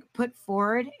want to like put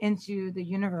forward into the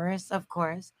universe, of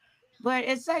course. But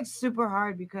it's like super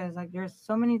hard because like there's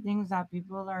so many things that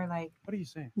people are like. What are you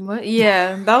saying? What?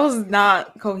 Yeah, that was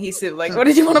not cohesive. Like, what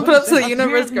did you want to put up to the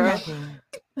universe, girl?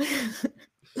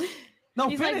 No,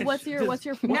 He's finish. like, what's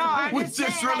your No, I'm We're just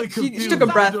just saying, really like, confused. She took a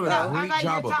breath, You're doing though. great like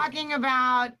job you're of it. talking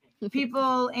about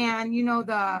people and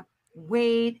the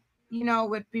weight,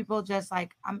 with people just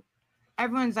like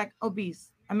everyone's like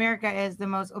obese. America is the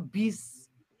most obese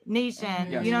nation.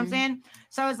 Yes. You know what I'm saying?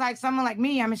 So it's like someone like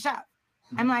me, I'm a chef.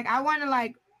 I'm like, I want to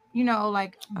like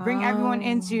bring everyone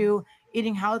into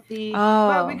eating healthy.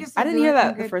 but we can still I didn't do hear it in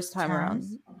that the good first time around.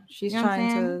 terms. She's You know what I'm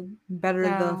trying saying? to better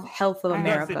the So, health of I- I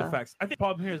gotta say the America. facts. I think the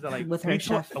problem here is that like With her when you put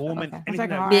chef. a woman, Okay. anything like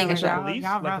that Being a she chef. believes,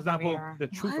 Y'all like for rough example, over the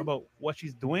truth What? about what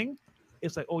she's doing,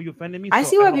 it's like, oh, you offended me. I so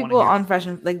see why don't wanna people hear it. on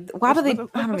fashion like. Why do they? Let's-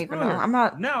 I don't let's even further. know. I'm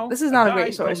not. Now This is not a guy great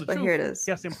tells source, the but truth, here it is.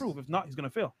 He has to improve. If not, he's gonna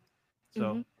fail.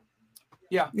 So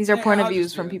Yeah. These are And point of I'll views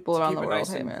just, from people to around keep the it world.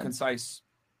 nice Hey, and man. concise.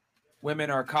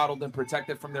 Women are coddled and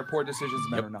protected from their poor decisions.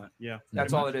 Men are not. yeah,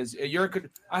 That's all it is.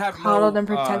 I have Coddled no, and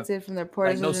protected from their poor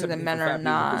like, no decisions, sympathy and men for are fat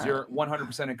people because not. you're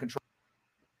 100% in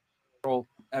control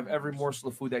of every morsel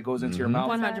of food that goes into your Mhm. mouth.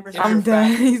 100%. If I'm you're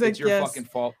done. fat, He's like, it's your yes. fucking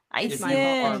fault. I If see you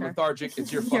are it. lethargic,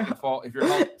 it's your fucking fault. If your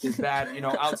health is bad,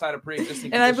 outside of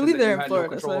pre-existing And I conditions believe that they're you in had Florida,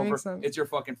 no so control that over, makes sense. it's your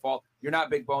fucking fault. You're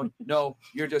not big bone. No,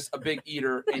 you're just a big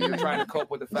eater, and you're trying to cope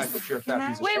with the fact that you're a fat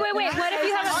piece of Wait. shit. What if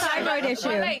you have a thyroid issue?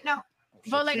 Wait, no.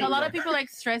 But like a lot of people like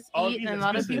stress eat, and a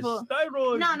lot of people.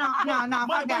 Thyroid. No, My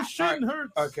fuck that. shin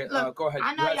hurts. Okay, Look, go ahead.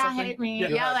 I know You had y'all something? hate me. You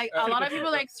Yeah, had- like a lot of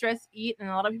people like stress eat, and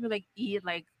a lot of people like eat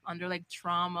like under like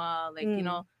trauma, like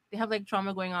they have like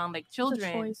trauma going on, like It's a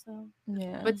children. choice, though.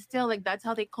 Yeah. But still, like that's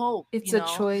how they cope. It's you a know?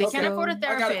 choice, They can't afford a though. I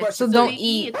got a therapist, question. So they don't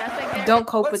eat. That's like their. Don't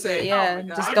cope Let's with say- it. Yeah, oh my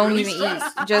God. just I don't really even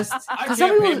stress. eat. Just I because can't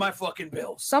some pay people, my fucking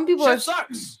bills. some people Shit are.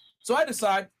 sucks. So I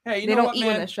decide, hey, you They know don't what, eat when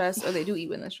man? they're stressed, or they do eat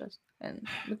when they're stressed. And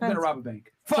I'm gonna depends. rob a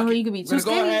bank. Fuck it. you could be I'm gonna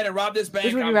go ahead and rob this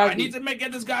bank. I need to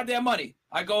get this goddamn money.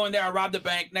 I go in there, I rob the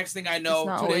bank. Next thing I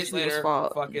know, 2 days later,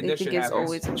 fucking this shit happens.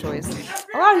 Always a choice.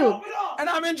 A lot of people, and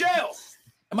I'm in jail.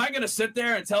 Am I gonna sit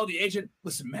there and tell the agent,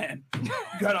 listen, man, you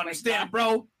gotta understand,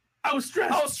 bro. I was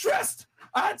stressed.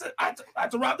 I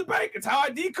had to rob the bank. It's how I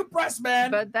decompress,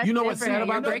 man. But that's what's sad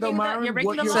about that, though, Myron?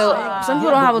 so some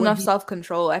people don't have enough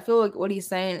self-control. I feel like what he's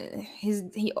saying,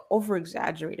 he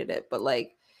over-exaggerated it, but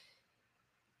like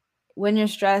when you're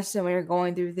stressed and when you're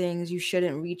going through things, you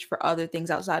shouldn't reach for other things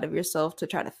outside of yourself to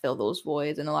try to fill those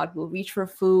voids. And a lot of people reach for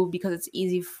food because it's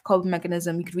easy coping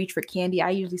mechanism. You could reach for candy.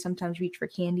 I usually sometimes reach for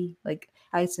candy. Like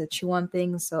I used to chew on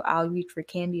things, so I'll reach for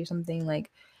candy or something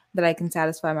like that I can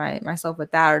satisfy myself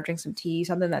with that, or drink some tea,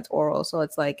 something that's oral. So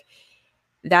it's like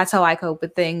that's how I cope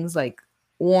with things, like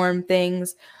warm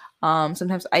things.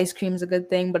 Sometimes ice cream is a good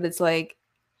thing, but it's like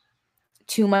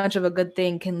too much of a good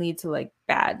thing can lead to like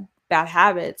bad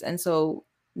habits. And so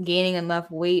gaining enough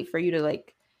weight for you to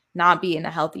like not be in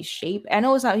a healthy shape. I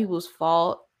know it's not people's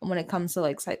fault when it comes to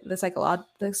like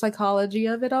the psychology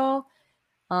of it all.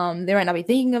 They might not be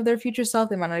thinking of their future self.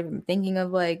 They might not even be thinking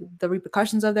of like the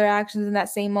repercussions of their actions in that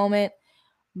same moment.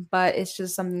 But it's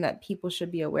just something that people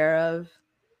should be aware of.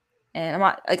 And I'm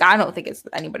not like, I don't think it's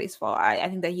anybody's fault. I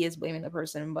think that he is blaming the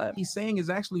person, but he's saying is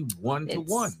actually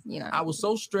 1-to-1. You know, I was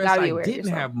so stressed I didn't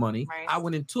have money. Right. I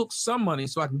went and took some money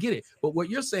so I can get it. But what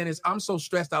you're saying is I'm so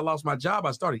stressed I lost my job.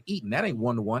 I started eating. That ain't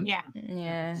 1-to-1. Yeah.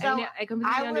 So I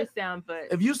completely understand, but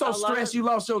if you're so stressed you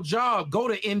lost your job, go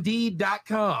to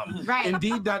Indeed.com. Right.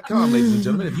 Indeed.com, ladies and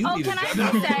gentlemen. If you need can I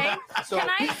just say, can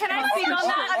I speak on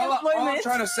that? All I'm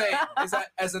trying to say is that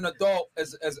as an adult,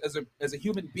 as a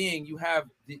human being, you have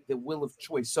the will of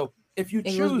choice. So if you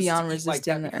choose beyond to eat like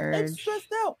resisting that, the urge. it's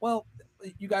stressed out. Well,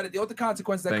 you got to deal with the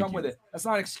consequences that come with it. That's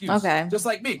not an excuse. Okay. Just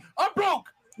like me, I'm broke.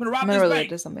 I'm gonna rob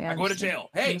this bank. I go to jail.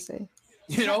 Hey,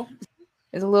 you know,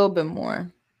 it's a little bit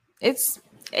more. It is.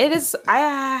 If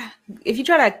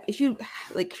you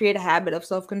like create a habit of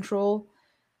self-control,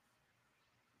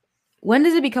 when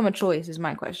does it become a choice? Is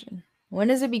my question. When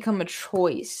does it become a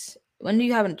choice? When do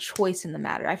you have a choice in the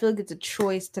matter? I feel like it's a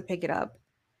choice to pick it up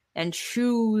and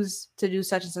choose to do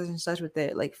such and such and such with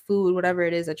it, like food, whatever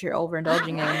it is that you're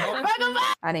overindulging in.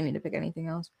 I didn't mean to pick anything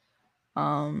else.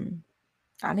 I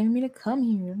didn't even mean to come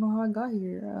here. I don't know how I got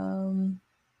here.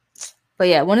 But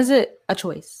yeah, when is it a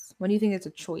choice? When do you think it's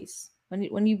a choice? When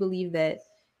do you believe that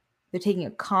they're taking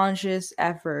a conscious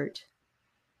effort?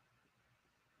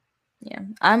 Yeah,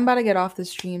 I'm about to get off the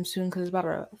stream soon because it's about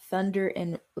to thunder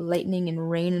and lightning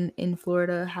and rain in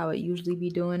Florida, how it usually be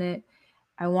doing it.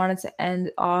 I wanted to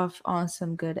end off on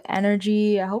some good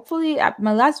energy. Hopefully,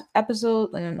 my last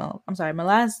episode, my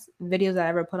last videos that I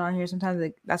ever put on here, sometimes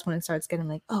like that's when it starts getting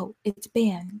like, oh, it's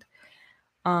banned.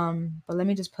 But let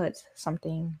me just put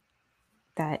something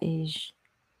that is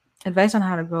advice on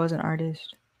how to grow as an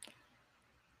artist.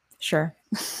 Sure.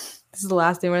 This is the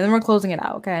last thing. Then we're closing it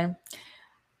out, okay?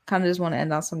 Kind of just want to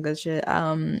end on some good shit.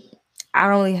 I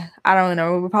don't really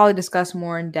know. We'll probably discuss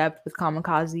more in depth with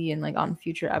Kamikaze and like on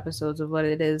future episodes of what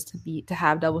it is to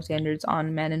have double standards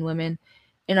on men and women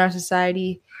in our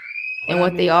society and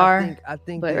what they are. I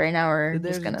think but right now we're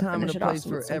just gonna finish it off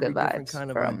with some good vibes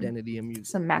kind of from identity in music.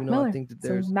 some Mac Miller. I think that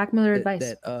there's some Mac Miller advice.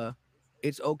 That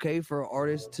it's okay for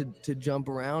artists to jump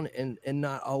around and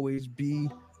not always be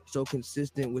so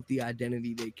consistent with the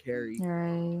identity they carry.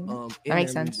 Right. That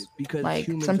makes sense. Because like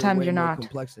sometimes you're not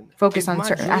focused on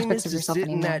certain aspects of yourself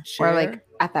anymore, or like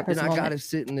at that present moment. I gotta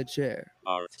sit in the chair.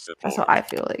 That's how I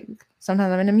feel like.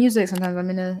 Sometimes I'm into music, sometimes I'm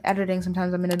into editing,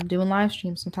 sometimes I'm into doing live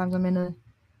streams, sometimes I'm into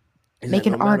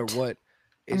making art. No matter what,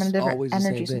 I'm in a different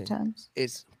energy sometimes.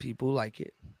 It's people like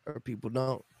it or people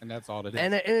don't, and that's all it is.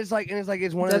 And it's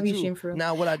one of the two.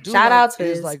 Now, what I do shout out to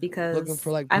is like because looking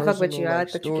for like I fuck with you. I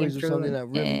like that you came through something that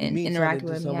really and means interact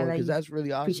something with to me. someone, because that's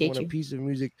really awesome when you. a piece of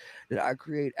music that I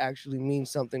create actually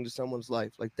means something to someone's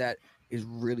life. Like that is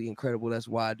really incredible. That's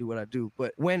why I do what I do.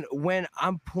 But when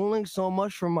I'm pulling so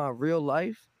much from my real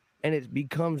life and it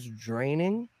becomes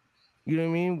draining, you know what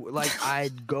I mean? Like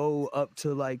I'd go up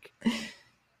to like,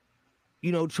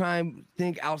 try and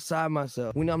think outside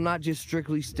myself. When I'm not just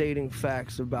strictly stating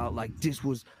facts about like, this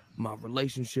was my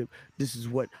relationship, this is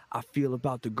what I feel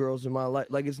about the girls in my life.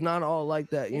 Like, it's not all like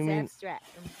that. You know what I mean? Abstract.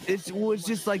 It's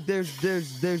just like there's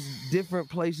different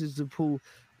places to pull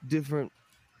different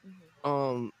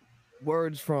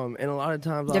words from, and a lot of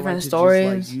times different I like stories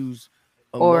to just like use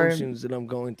emotions that I'm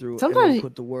going through. Sometimes and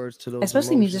put the words to those,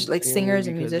 especially emotions, musicians, like singers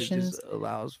and musicians. It just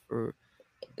allows for.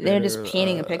 They're just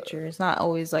painting a picture. It's not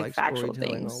always like factual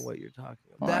things. On what you're talking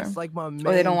about. That's like my main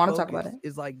or they don't want to talk about it.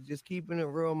 It's like just keeping it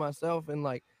real myself and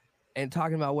like and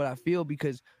talking about what I feel,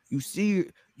 because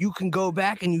you can go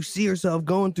back and you see yourself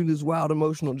going through this wild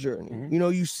emotional journey. You know,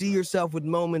 you see yourself with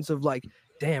moments of like,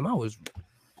 damn, I was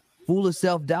full of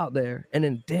self-doubt there, and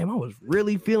then damn, I was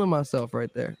really feeling myself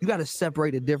right there. You got to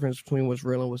separate the difference between what's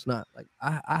real and what's not. Like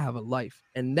I have a life,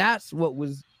 and that's what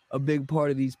was a big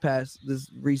part of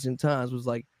this recent times, was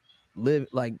like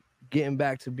getting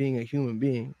back to being a human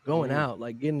being, going out,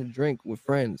 like getting a drink with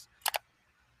friends,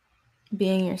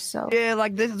 being yourself. Yeah,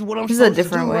 like this is what I'm This is a supposed to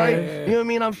different do, way. right? You know what I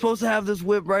mean? I'm supposed to have this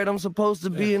whip, right? I'm supposed to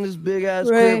be in this big ass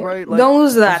crib, right? Like, Don't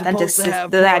lose I'm that supposed to identity.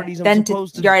 have parties, I'm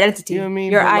supposed to- Your identity. You know what I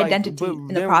mean? Your But, like, identity but in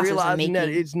the then process of realizing making that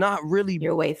it's not really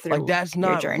your way through. like that's your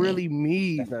not journey. really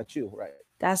me. That's not you, right?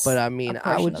 That's But I mean, a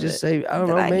I would portion of just it say, I don't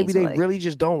that know, I maybe need to, they like, really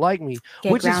just don't like me,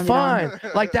 get which is grounded on.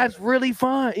 fine. Like that's really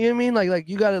fine. You know what I mean? Like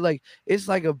you gotta it's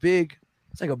like a big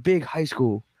high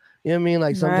school. You know what I mean?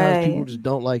 Like sometimes people Right. just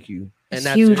don't like you. And It's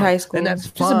that's huge fine. high school. And that's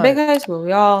just fine. a big high school.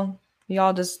 We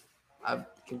all just I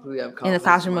completely have in the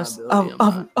classroom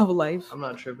of life. I'm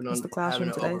not tripping It's on the classroom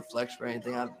having to today. overflex for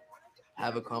anything. I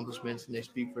have accomplishments and they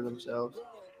speak for themselves.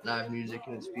 And I have music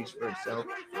and it speaks for itself.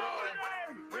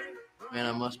 Man,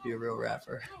 I must be a real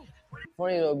rapper.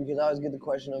 Funny though, because I always get the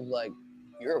question of like,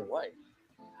 you're white.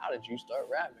 How did you start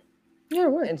rapping? You're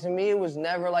white. And to me, it was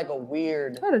never like a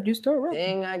weird How did you start rapping?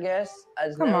 thing, I guess. I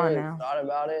just Come never on really now. thought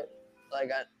about it.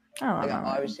 Like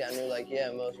obviously I knew like,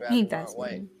 yeah, most Ain't rappers that aren't white,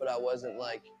 sweet. but I wasn't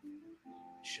like,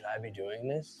 should I be doing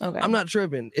this? Okay. I'm not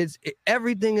tripping.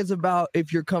 Everything is about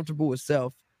if you're comfortable with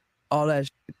self. All that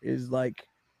shit is like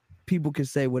people can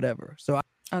say whatever. So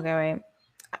Okay, wait.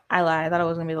 I lied. I thought it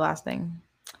was gonna be the last thing.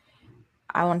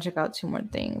 I want to check out 2 more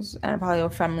things, and probably a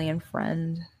family and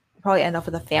friend. Probably end off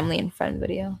with a family and friend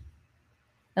video.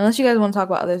 Unless you guys want to talk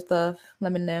about other stuff,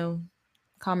 let me know.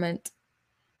 Comment.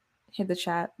 Hit the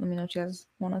chat. Let me know what you guys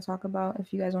want to talk about.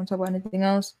 If you guys want to talk about anything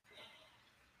else.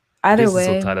 Either This way. is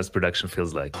what Tyler's production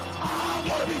feels like.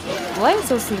 Why is it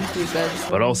so sleepy, guys?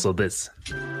 But also this.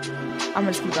 I'm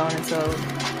gonna just keep going until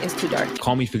it's too dark.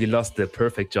 Call Me If You lost the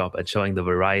perfect job at showing the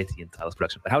variety in Tyler's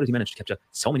production. But how did he manage to capture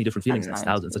so many different feelings and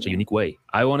styles in such a unique way?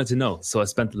 I wanted to know, so I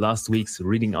spent the last weeks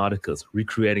reading articles,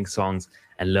 recreating songs,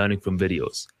 and learning from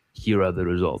videos. Here are the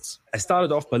results. I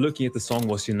started off by looking at the song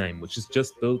What's Your Name, which is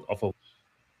just built off of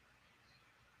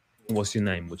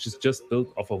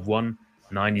one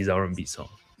 90s R&B song.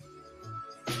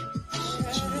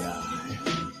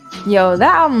 Yo,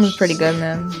 that album is pretty good,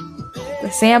 man. The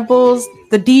samples,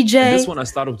 the DJ, And this one I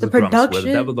started with the drums, where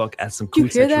the Devil Dog adds some cool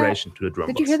saturation to the drum.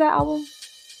 Did you hear that album?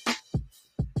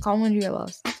 Call Me When You Get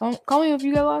Lost. Call Me If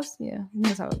You Get Lost? Yeah, I think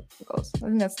that's how it goes. I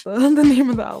think that's the name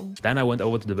of the album. Then I went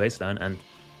over to the bass line, and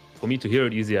for me to hear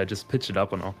it easy, I just pitched it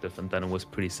up an octave, and then it was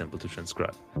pretty simple to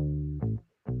transcribe.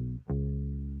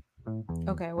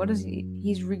 Okay, what is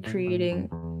he's recreating?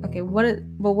 Okay,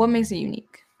 what makes it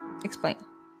unique? Explain.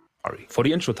 For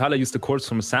the intro, Tyler used the chords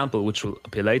from a sample, which will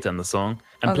appear later in the song,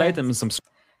 and played them in some...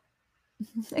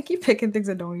 I keep picking things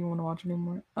I don't even want to watch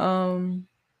anymore.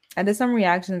 I did some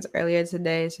reactions earlier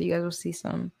today, so you guys will see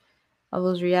some of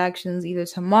those reactions either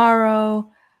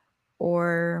tomorrow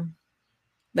or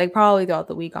like probably throughout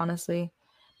the week, honestly.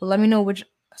 But let me know which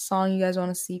song you guys want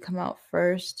to see come out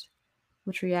first,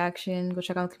 which reaction. Go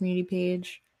check out the community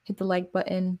page, hit the like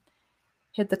button,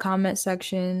 hit the comment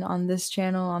section on this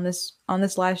channel, on this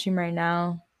live stream right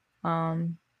now.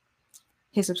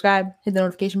 Hit subscribe, hit the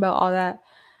notification bell, all that.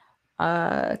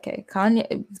 Okay,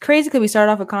 Kanye. Crazy because we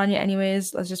started off with Kanye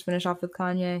anyways. Let's just finish off with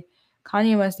Kanye.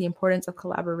 Kanye West, the importance of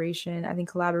collaboration. I think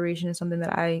collaboration is something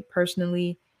that I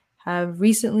personally have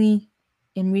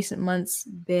in recent months,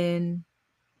 been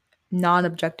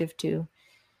non-objective to.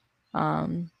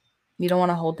 You don't want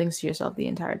to hold things to yourself the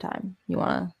entire time. You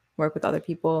want to work with other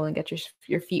people and get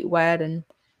your feet wet and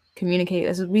communicate.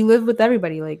 As we live with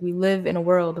everybody, like we live in a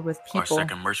world with people. Our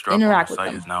second merch drop on our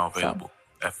site is now available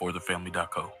at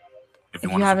forthefamily.co. If you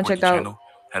haven't checked out channel,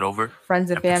 head over Friends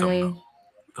and Family,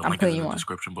 the link is in the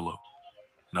description below.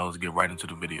 Now let's get right into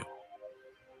the video.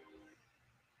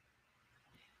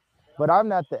 But I'm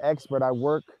not the expert. I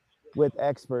work with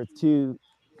experts to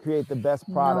create the best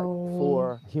product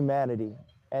for humanity.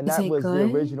 And that was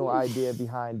the original idea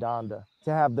behind Donda,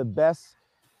 to have the best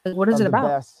what is it about?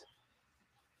 Best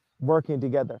working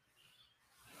together.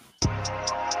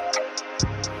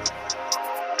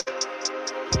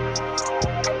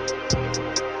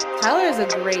 Tyler is a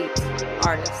great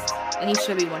artist, and he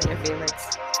should be one of your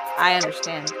favorites. I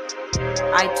understand.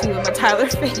 I too am a Tyler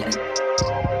fan.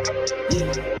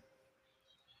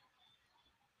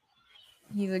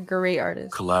 He's a great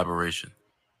artist. Collaboration,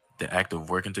 the act of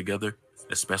working together,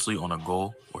 especially on a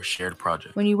goal or shared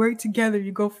project. When you work together,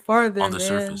 you go farther. On the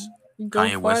surface,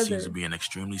 Kanye West seems to be an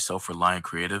extremely self-reliant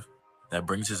creative that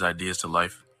brings his ideas to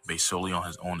life based solely on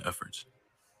his own efforts.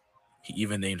 He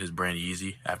even named his brand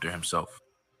Yeezy after himself.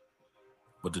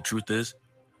 But the truth is,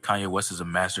 Kanye West is a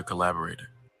master collaborator.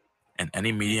 In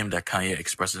any medium that Kanye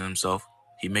expresses himself,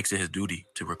 he makes it his duty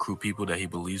to recruit people that he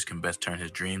believes can best turn his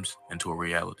dreams into a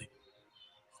reality.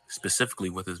 Specifically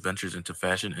with his ventures into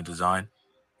fashion and design,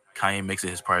 Kanye makes it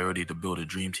his priority to build a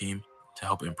dream team to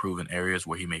help improve in areas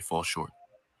where he may fall short.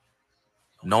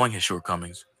 Knowing his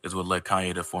shortcomings is what led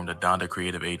Kanye to form the Donda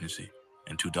Creative Agency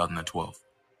in 2012.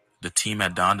 The team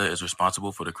at Donda is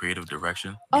responsible for the creative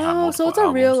direction behind multiple it's a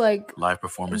albums, real like live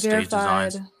performance stage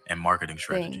designs, and marketing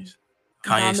strategies.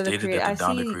 Kanye stated that the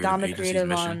Donda Creative Agency's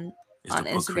mission is to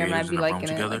put Instagram. creators I'd be in a room liking it.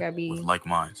 together Like I'd be with like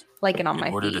minds liking on in my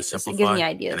order to feed. It gives simplify me and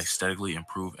ideas. aesthetically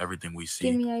improve everything we Give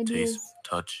see, me ideas. taste,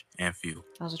 touch, and feel.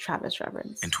 That was a Travis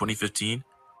reference. In 2015,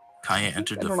 Kanye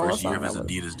entered the first year of his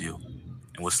Adidas deal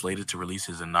and was slated to release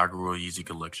his inaugural Yeezy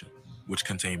collection, which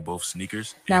contained both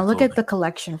sneakers and Now look clothing. at the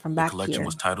collection from The back collection here.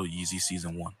 was titled Yeezy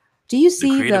Season 1. Do you The see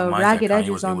creative the minds that ragged Kanye edges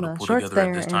was on able to the pull shorts together at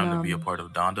there this time to and be a part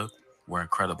of Donda were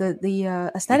incredible. the We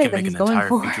aesthetic can that make he's an going entire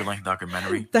for feature-length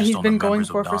documentary that just he's on the been going members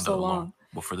of for Donda so alone. long.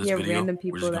 But for this You have video, random we're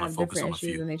people just that going to have focus different on a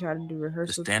issues few. and they try to do The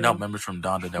rehearsals. standout members from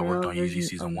Donda that worked on Yeezy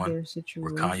Season 1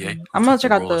 were Kanye, who I'm gonna took check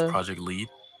the out role as the project lead,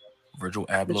 Virgil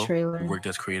Abloh, trailer who worked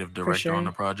as creative for director on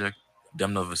sure. the project,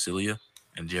 Demna Vasilia,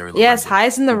 and Jerry Yes, Lorenzo,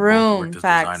 highest in the who both room. worked as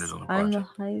Facts. designers on the I'm the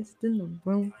project. highest in the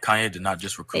room. Kanye did not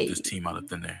just recruit this Hey. team out of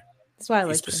thin air. That's why I He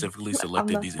like specifically him. I'm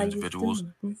selected the these highest individuals in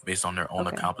the room. based on their own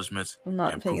Okay. accomplishments I'm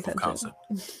not and paying proof of attention.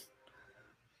 concept.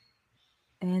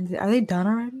 And are they done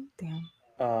already? Damn.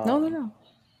 No, they're not.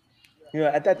 You know,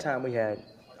 at that time we had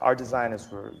our designers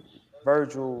were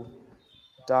Virgil,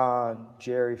 Don,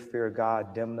 Jerry, Fear of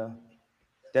God, Demna.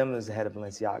 Demna was the head of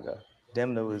Balenciaga.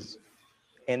 Demna was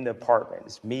in the apartment.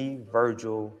 It's me,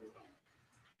 Virgil,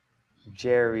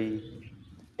 Jerry,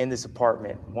 in this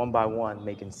apartment, one by one,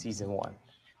 making season 1.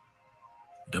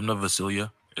 Demna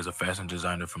Vasilia is a fashion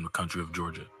designer from the country of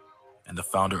Georgia and the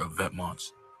founder of Vetmonts,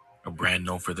 a brand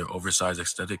known for their oversized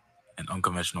aesthetic and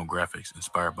unconventional graphics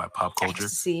inspired by pop culture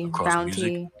across Bounty.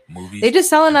 music, movies, They're just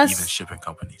selling and us even shipping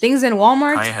companies. things in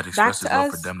Walmart. Kanye had Back expressed to his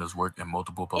love us. for Demna's work in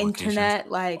multiple publications, Internet,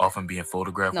 like often being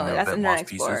photographed no, wearing that's Internet Vetmonts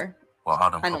pieces Explorer. while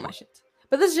out in I know public. my shit.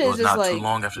 But this shit It is was just not like too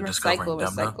long after discovering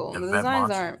Demna recycle. and The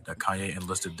designs Vetmonts aren't. that Kanye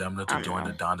enlisted Demna to join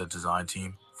the Donda design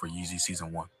team for Yeezy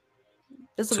Season 1.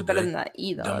 This will be better than that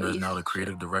E though. Demna is now the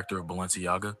creative director of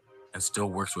Balenciaga and still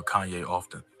works with Kanye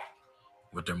often,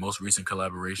 with their most recent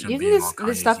collaboration Do you being think on Kanye's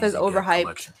this stuff is Yeezy Gap overhyped?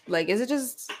 collection. Like, is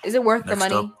it worth the Next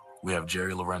money? up, we have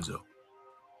Jerry Lorenzo.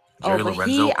 Jerry But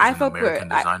Lorenzo is I an fuck American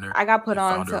with. designer I got put and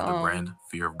on founder to of the brand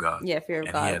Fear of God. Yeah, Fear of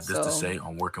and God. he had this so to say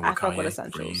on working I with fuck with Kanye for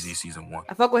Essentials. Yeezy Season 1.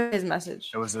 I fuck with his message.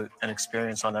 It was an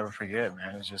experience I'll never forget,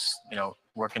 man. It was just,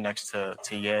 working next to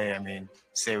Ye. I mean,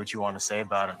 say what you want to say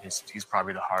about him. He's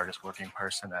probably the hardest working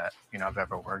person that, I've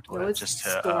ever worked with. It's just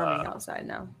to storming outside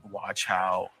now. watch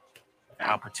how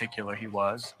particular he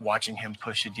was, watching him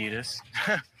push Adidas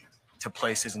to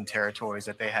places and territories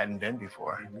that they hadn't been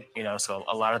before. So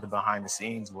a lot of the behind the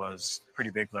scenes was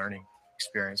pretty big learning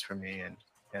experience for me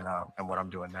and what I'm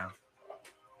doing now.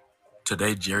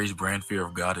 Today, Jerry's brand Fear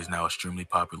of God is now extremely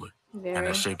popular and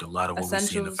has shaped a lot of what we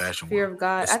see in the fashion Fear world, of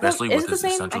God. especially with his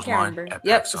Essentials line at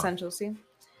Yep, PacSun. Essentials. See,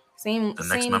 same. The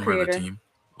next same member creator. of the team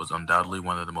was undoubtedly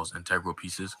one of the most integral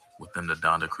pieces within the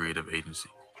Donda Creative Agency.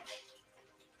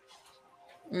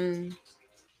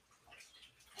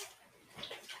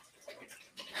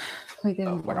 Like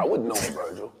I wouldn't know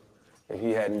Virgil if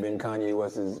he hadn't been Kanye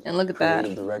West's and look at that.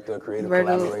 creative director, creative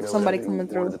Virgil, collaborator, somebody whatever you coming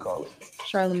through. wanted to call it.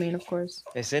 Charlemagne, of course.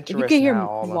 It's If interesting. you can hear how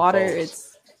all water,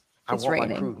 unfolds. I it's want my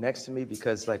raining. crew next to me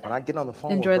because, like, when I get on the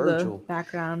phone Enjoy with Virgil, the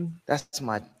background that's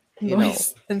my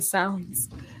noise and sounds.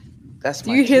 That's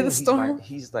Do my you hear team. the storm?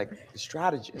 He's like the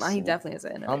strategist. Nah, he definitely is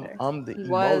an innovator. I'm the He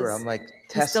emoter. was. I'm like He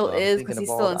Tesla. still I'm is, thinking 'cause of he's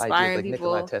all still the ideas, inspiring like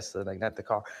Nikola people. Tesla, like not the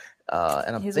car.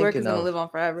 And I'm His work is thinking gonna of live on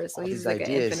forever, so all he's these like an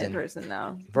ideas, infinite and person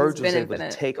now. He's Virgil's been able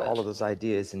infinite, to take but- all of those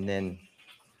ideas and then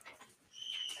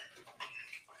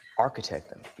architect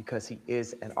them because he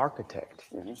is an architect.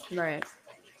 Right.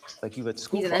 Like you went to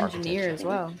school He's for an engineer architecture. as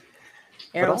well.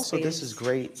 But also, this Aerospace. is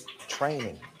great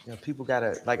training. People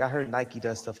gotta like. I heard Nike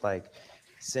does stuff like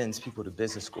sends people to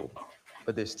business school,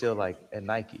 but they're still like at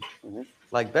Nike.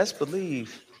 Like best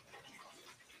believe,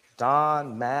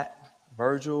 Don, Matt,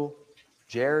 Virgil,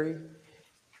 Jerry,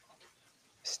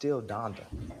 still Donda.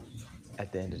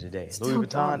 At the end of the day, Still Louis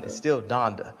Vuitton Donda. is still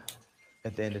Donda.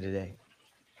 At the end of the day.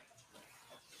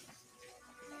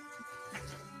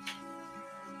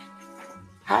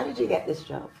 How did you get this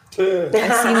job?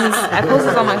 I seen this. I posted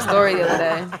this on my story the other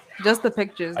day. Just the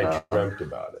pictures, though. I dreamt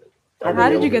about it. How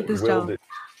did you get this job?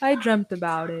 I dreamt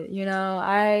about it. You know,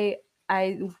 I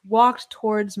walked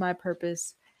towards my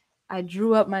purpose. I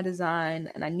drew up my design,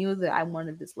 and I knew that I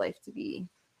wanted this life to be.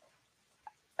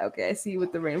 Okay, I see you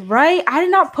with the rain. Right? I did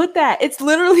not put that. It's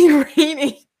literally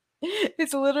raining.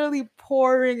 It's literally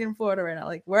pouring in Florida right now.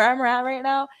 Like where I'm at right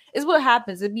now is what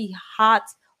happens. It'd be hot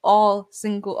all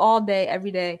day,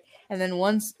 every day. And then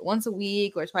once a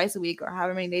week or twice a week or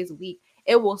however many days a week,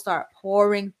 it will start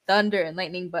pouring thunder and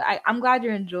lightning. But I'm glad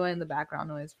you're enjoying the background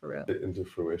noise for real. Into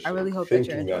fruition. I really hope that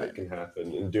you're enjoying it can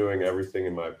happen and doing everything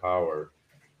in my power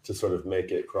to sort of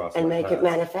make it cross and my make path. it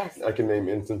manifest. I can name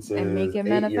instances and make it 8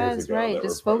 manifest, years ago right? that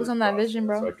Just were part focus of on the that vision,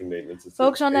 process. bro. So I can name instances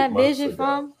focus on 8 that months vision, ago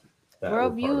fam. that World were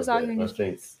part views of out it. here in the I think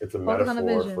streets. it's a Focus on the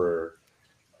metaphor vision. for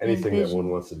anything that one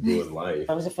wants to do in life.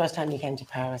 When was the first time you came to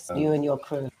Paris? You and your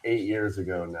crew? 8 years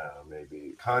ago now,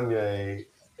 maybe. Kanye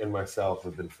and myself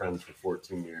have been friends for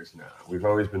 14 years now. We've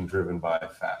always been driven by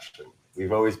fashion.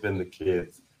 We've always been the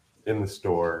kids in the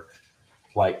store,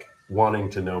 like wanting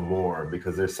to know more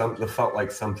because it felt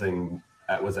like something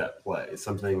that was at play,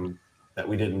 something that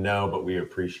we didn't know but we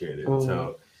appreciated.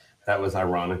 So that was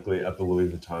ironically at the Louis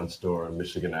Vuitton store on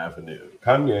Michigan Avenue.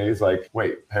 Kanye's like,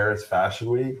 wait, Paris Fashion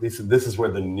Week? This is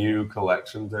where the new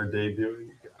collections are debuting.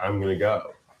 I'm gonna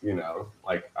go, you know,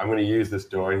 like I'm gonna use this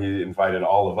door. And he invited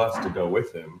all of us to go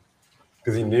with him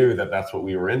because he knew that that's what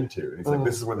we were into. And he's like,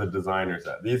 this is where the designers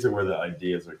are. These are where the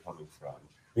ideas are coming from.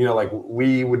 You know, like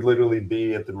we would literally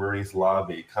be at the Maurice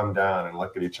lobby, come down and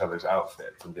look at each other's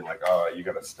outfits and be like, oh, you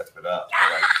got to step it up.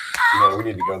 Or like, you know, we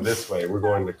need to go this way. We're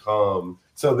going to Comme.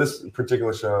 So this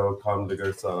particular show, Comme des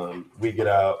Garçons, we get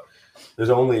out. There's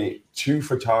only 2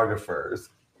 photographers.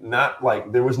 Not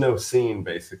like, there was no scene,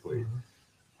 basically.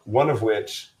 One of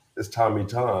which is Tommy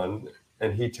Ton,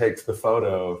 and he takes the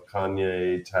photo of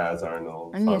Kanye, Taz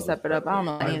Arnold. I need to step it up. I don't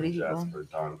know any of these people. Jasper,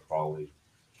 Don Crawley,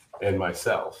 and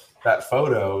myself. That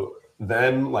photo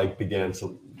then like began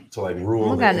to like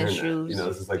rule the internet. You know,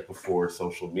 this is like before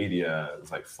social media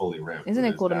is like fully rampant. Isn't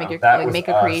it cool to make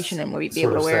a creation and be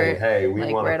able to wear it? Hey, we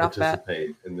like, want right to off that.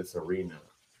 participate in this arena.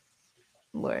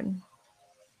 Lord.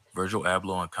 Virgil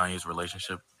Abloh and Kanye's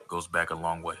relationship goes back a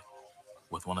long way,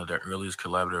 with one of their earliest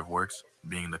collaborative works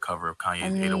being the cover of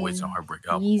Kanye's 808s and Heartbreak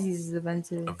album. Yeezy's is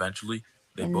inventive. Eventually,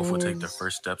 they both will take their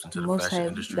first steps into the most fashion hype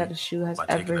industry that a shoe has by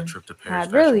taking ever a trip to Paris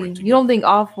had. Fashion Really? Week You don't think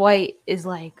Off-White is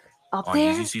like up On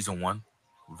there? Yeezy Season 1,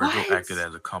 Virgil What? acted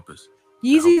as a compass.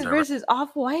 Yeezys versus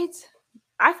Off-White?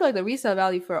 I feel like the resale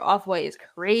value for Off-White is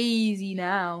crazy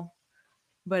now.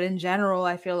 But in general,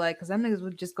 I feel like, because some niggas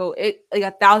would just go,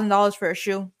 like $1,000 for a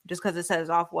shoe just because it says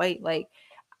Off-White. Like,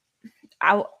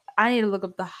 I need to look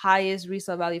up the highest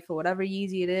resale value for whatever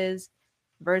Yeezy it is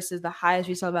versus the highest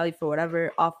resale value for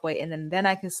whatever Off-White. And then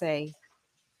I could say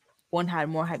one had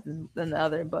more hype than the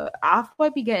other. But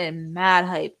Off-White be getting mad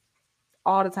hype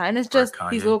all the time. It's just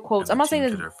these little quotes. I'm not saying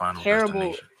it's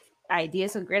terrible idea.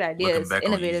 It's a great idea. It's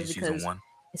innovative because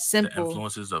it's simple. The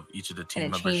influences of each of the team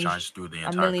and it members shines changed through the a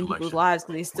entire million collection people's lives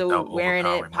because they still wearing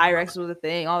it. Pyrex was a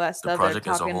thing. All that The stuff. They're project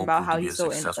as a talking whole about proved how to be a he's so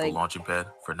successful like launching pad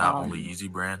for not only Yeezy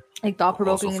brand, like but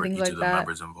thought-provoking also and for things each like of the that.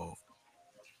 members involved.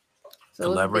 So it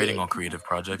was Collaborating big. on creative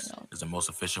projects is the most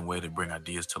efficient way to bring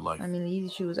ideas to life. I mean, the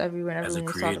Yeezy shoe was everywhere, and As a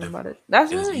everyone was talking creative, about it.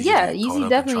 That's it is what, easy yeah. to get caught Yeezy up in trying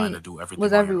definitely to do everything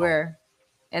was on your own, everywhere,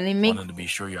 and they make wanting to be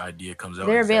sure your idea comes out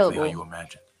they're exactly how available. you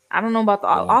imagine. I don't know about the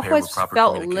But when paired Off-White with proper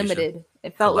felt communication, limited.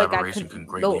 It felt like I collaboration could can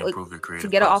greatly like, improve your to creative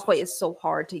get an process. Off-White is so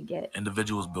hard to get.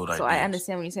 Individuals build So ideas, I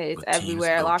understand when you say it's but teams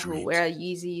everywhere. A build lot of people dreams. wear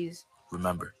Yeezys.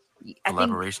 Remember, I think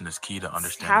collaboration is key to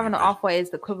understanding having your an vision. Off-White is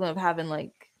the equivalent of having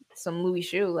like some Louis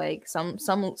shoe, like some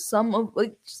of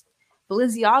like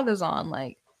Balenciaga's on.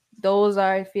 Like those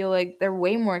are, I feel like they're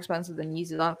way more expensive than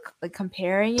Yeezys. Like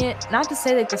comparing it, not to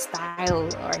say like the style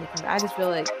or anything. I just feel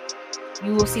like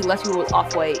you will see less people with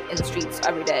Off-White in the streets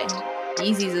every day.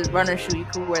 Yeezy's is runner shoe. You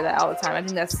could wear that all the time. I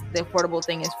think that's the affordable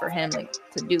thing is for him like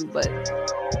to do. But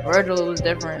Virgil was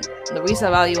different. The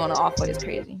resale value on the Off-White is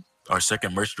crazy. Our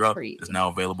second merch drop is now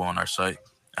available on our site.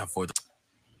 And for the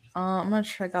I'm gonna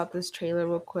check out this trailer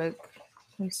real quick.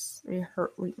 I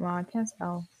can't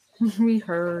spell.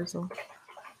 Rehearsal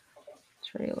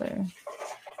trailer.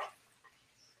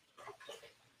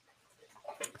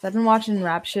 I've been watching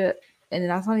rap shit, and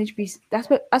that's on HBO.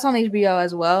 That's on HBO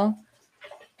as well.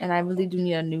 And I really do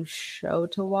need a new show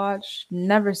to watch.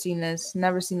 Never seen this.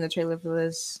 Never seen the trailer for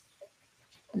this.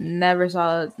 Never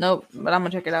saw it. Nope. But I'm gonna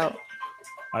check it out.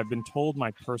 I've been told my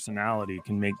personality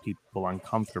can make people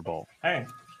uncomfortable. Hey,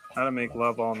 How to Make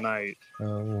Love All Night.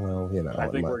 Well, you know. I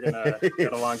think we're gonna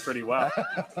get along pretty well.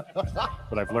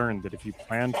 But I've learned that if you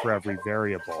plan for every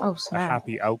variable, Oh, a snap.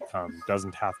 happy outcome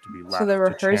doesn't have to be left So they're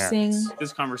to rehearsing. chance.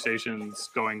 This conversation's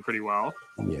going pretty well.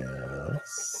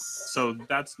 Yes. So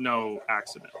that's no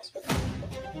accident.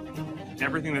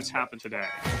 Everything that's happened today,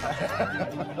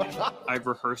 I've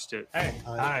rehearsed it. Hey,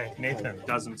 hi, Nathan.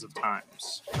 Dozens of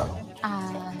times.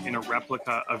 In a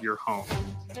replica of your home.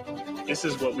 This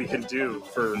is what we can do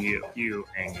for you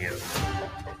and you.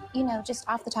 You know, just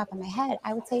off the top of my head,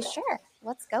 I would say, sure,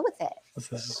 let's go with it.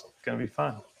 This is gonna be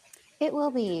fun. It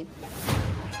will be.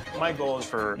 My goal is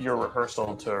for your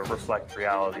rehearsal to reflect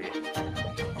reality.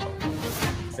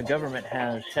 The government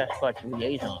has sex-like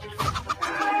liaisons.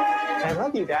 I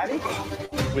love you, Daddy.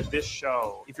 With this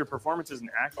show, if your performance isn't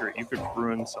accurate, you could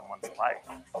ruin someone's life.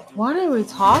 What are we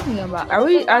talking about? Are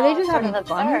they just having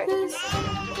fun with this?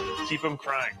 Keep them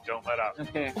crying. Don't let up.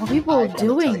 Okay. What are people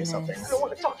doing this? I don't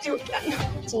want to talk to you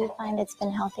again. Do you find it's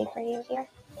been healthy for you here?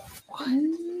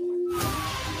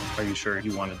 Are you sure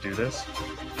you want to do this?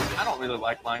 I don't really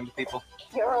like lying to people.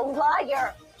 You're a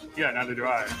liar. Yeah, neither do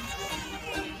I.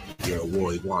 You're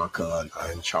Willy Wonka and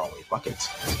I'm Charlie Bucket.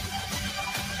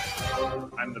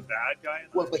 I'm the bad guy?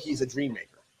 Well, but he's a dream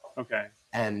maker. Okay.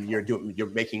 And you're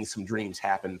making some dreams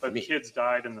happen for But me. kids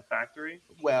died in the factory?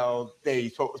 Well, they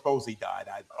supposedly died.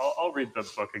 I'll read the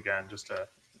book again just to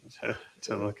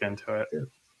look into it.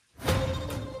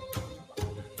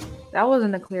 That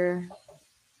wasn't a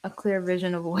clear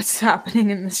vision of what's happening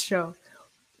in this show.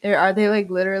 Are they like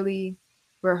literally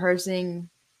rehearsing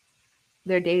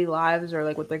their daily lives or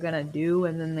like what they're gonna do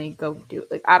and then they go do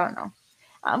it? Like, I don't know.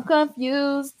 I'm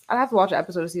confused. I'd have to watch an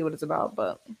episode to see what it's about,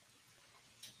 but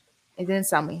it didn't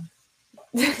sell me.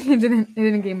 it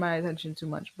didn't gain my attention too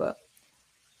much, but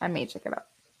I may check it out.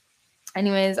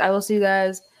 Anyways, I will see you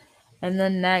guys in the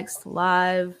next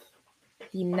live,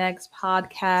 the next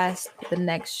podcast, the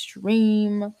next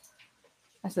stream.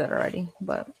 I said it already,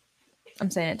 but I'm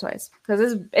saying it twice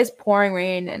because it's pouring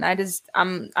rain and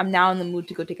I'm now in the mood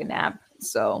to go take a nap.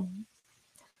 So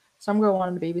some girl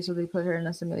wanted a baby, so they put her in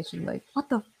a simulation. Like, what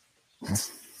the?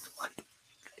 What?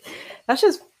 That's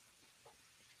just.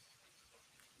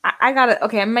 I gotta.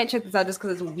 Okay, I might check this out just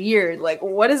because it's weird. Like,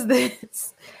 what is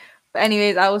this? But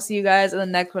anyways, I will see you guys in the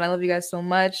next one. I love you guys so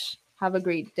much. Have a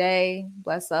great day.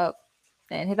 Bless up,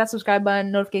 and hit that subscribe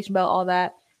button, notification bell, all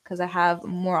that, because I have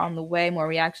more on the way, more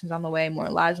reactions on the way, more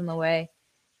lives on the way.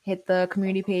 Hit the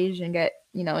community page and get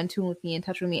in tune with me, in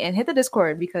touch with me, and hit the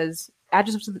Discord because add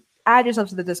yourself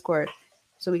to the Discord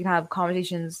so we can have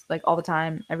conversations like all the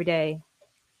time, every day.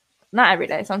 Not every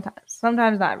day, sometimes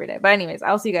not every day. But anyways,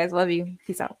 I'll see you guys. Love you.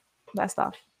 Peace out. Best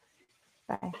off.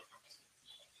 Bye.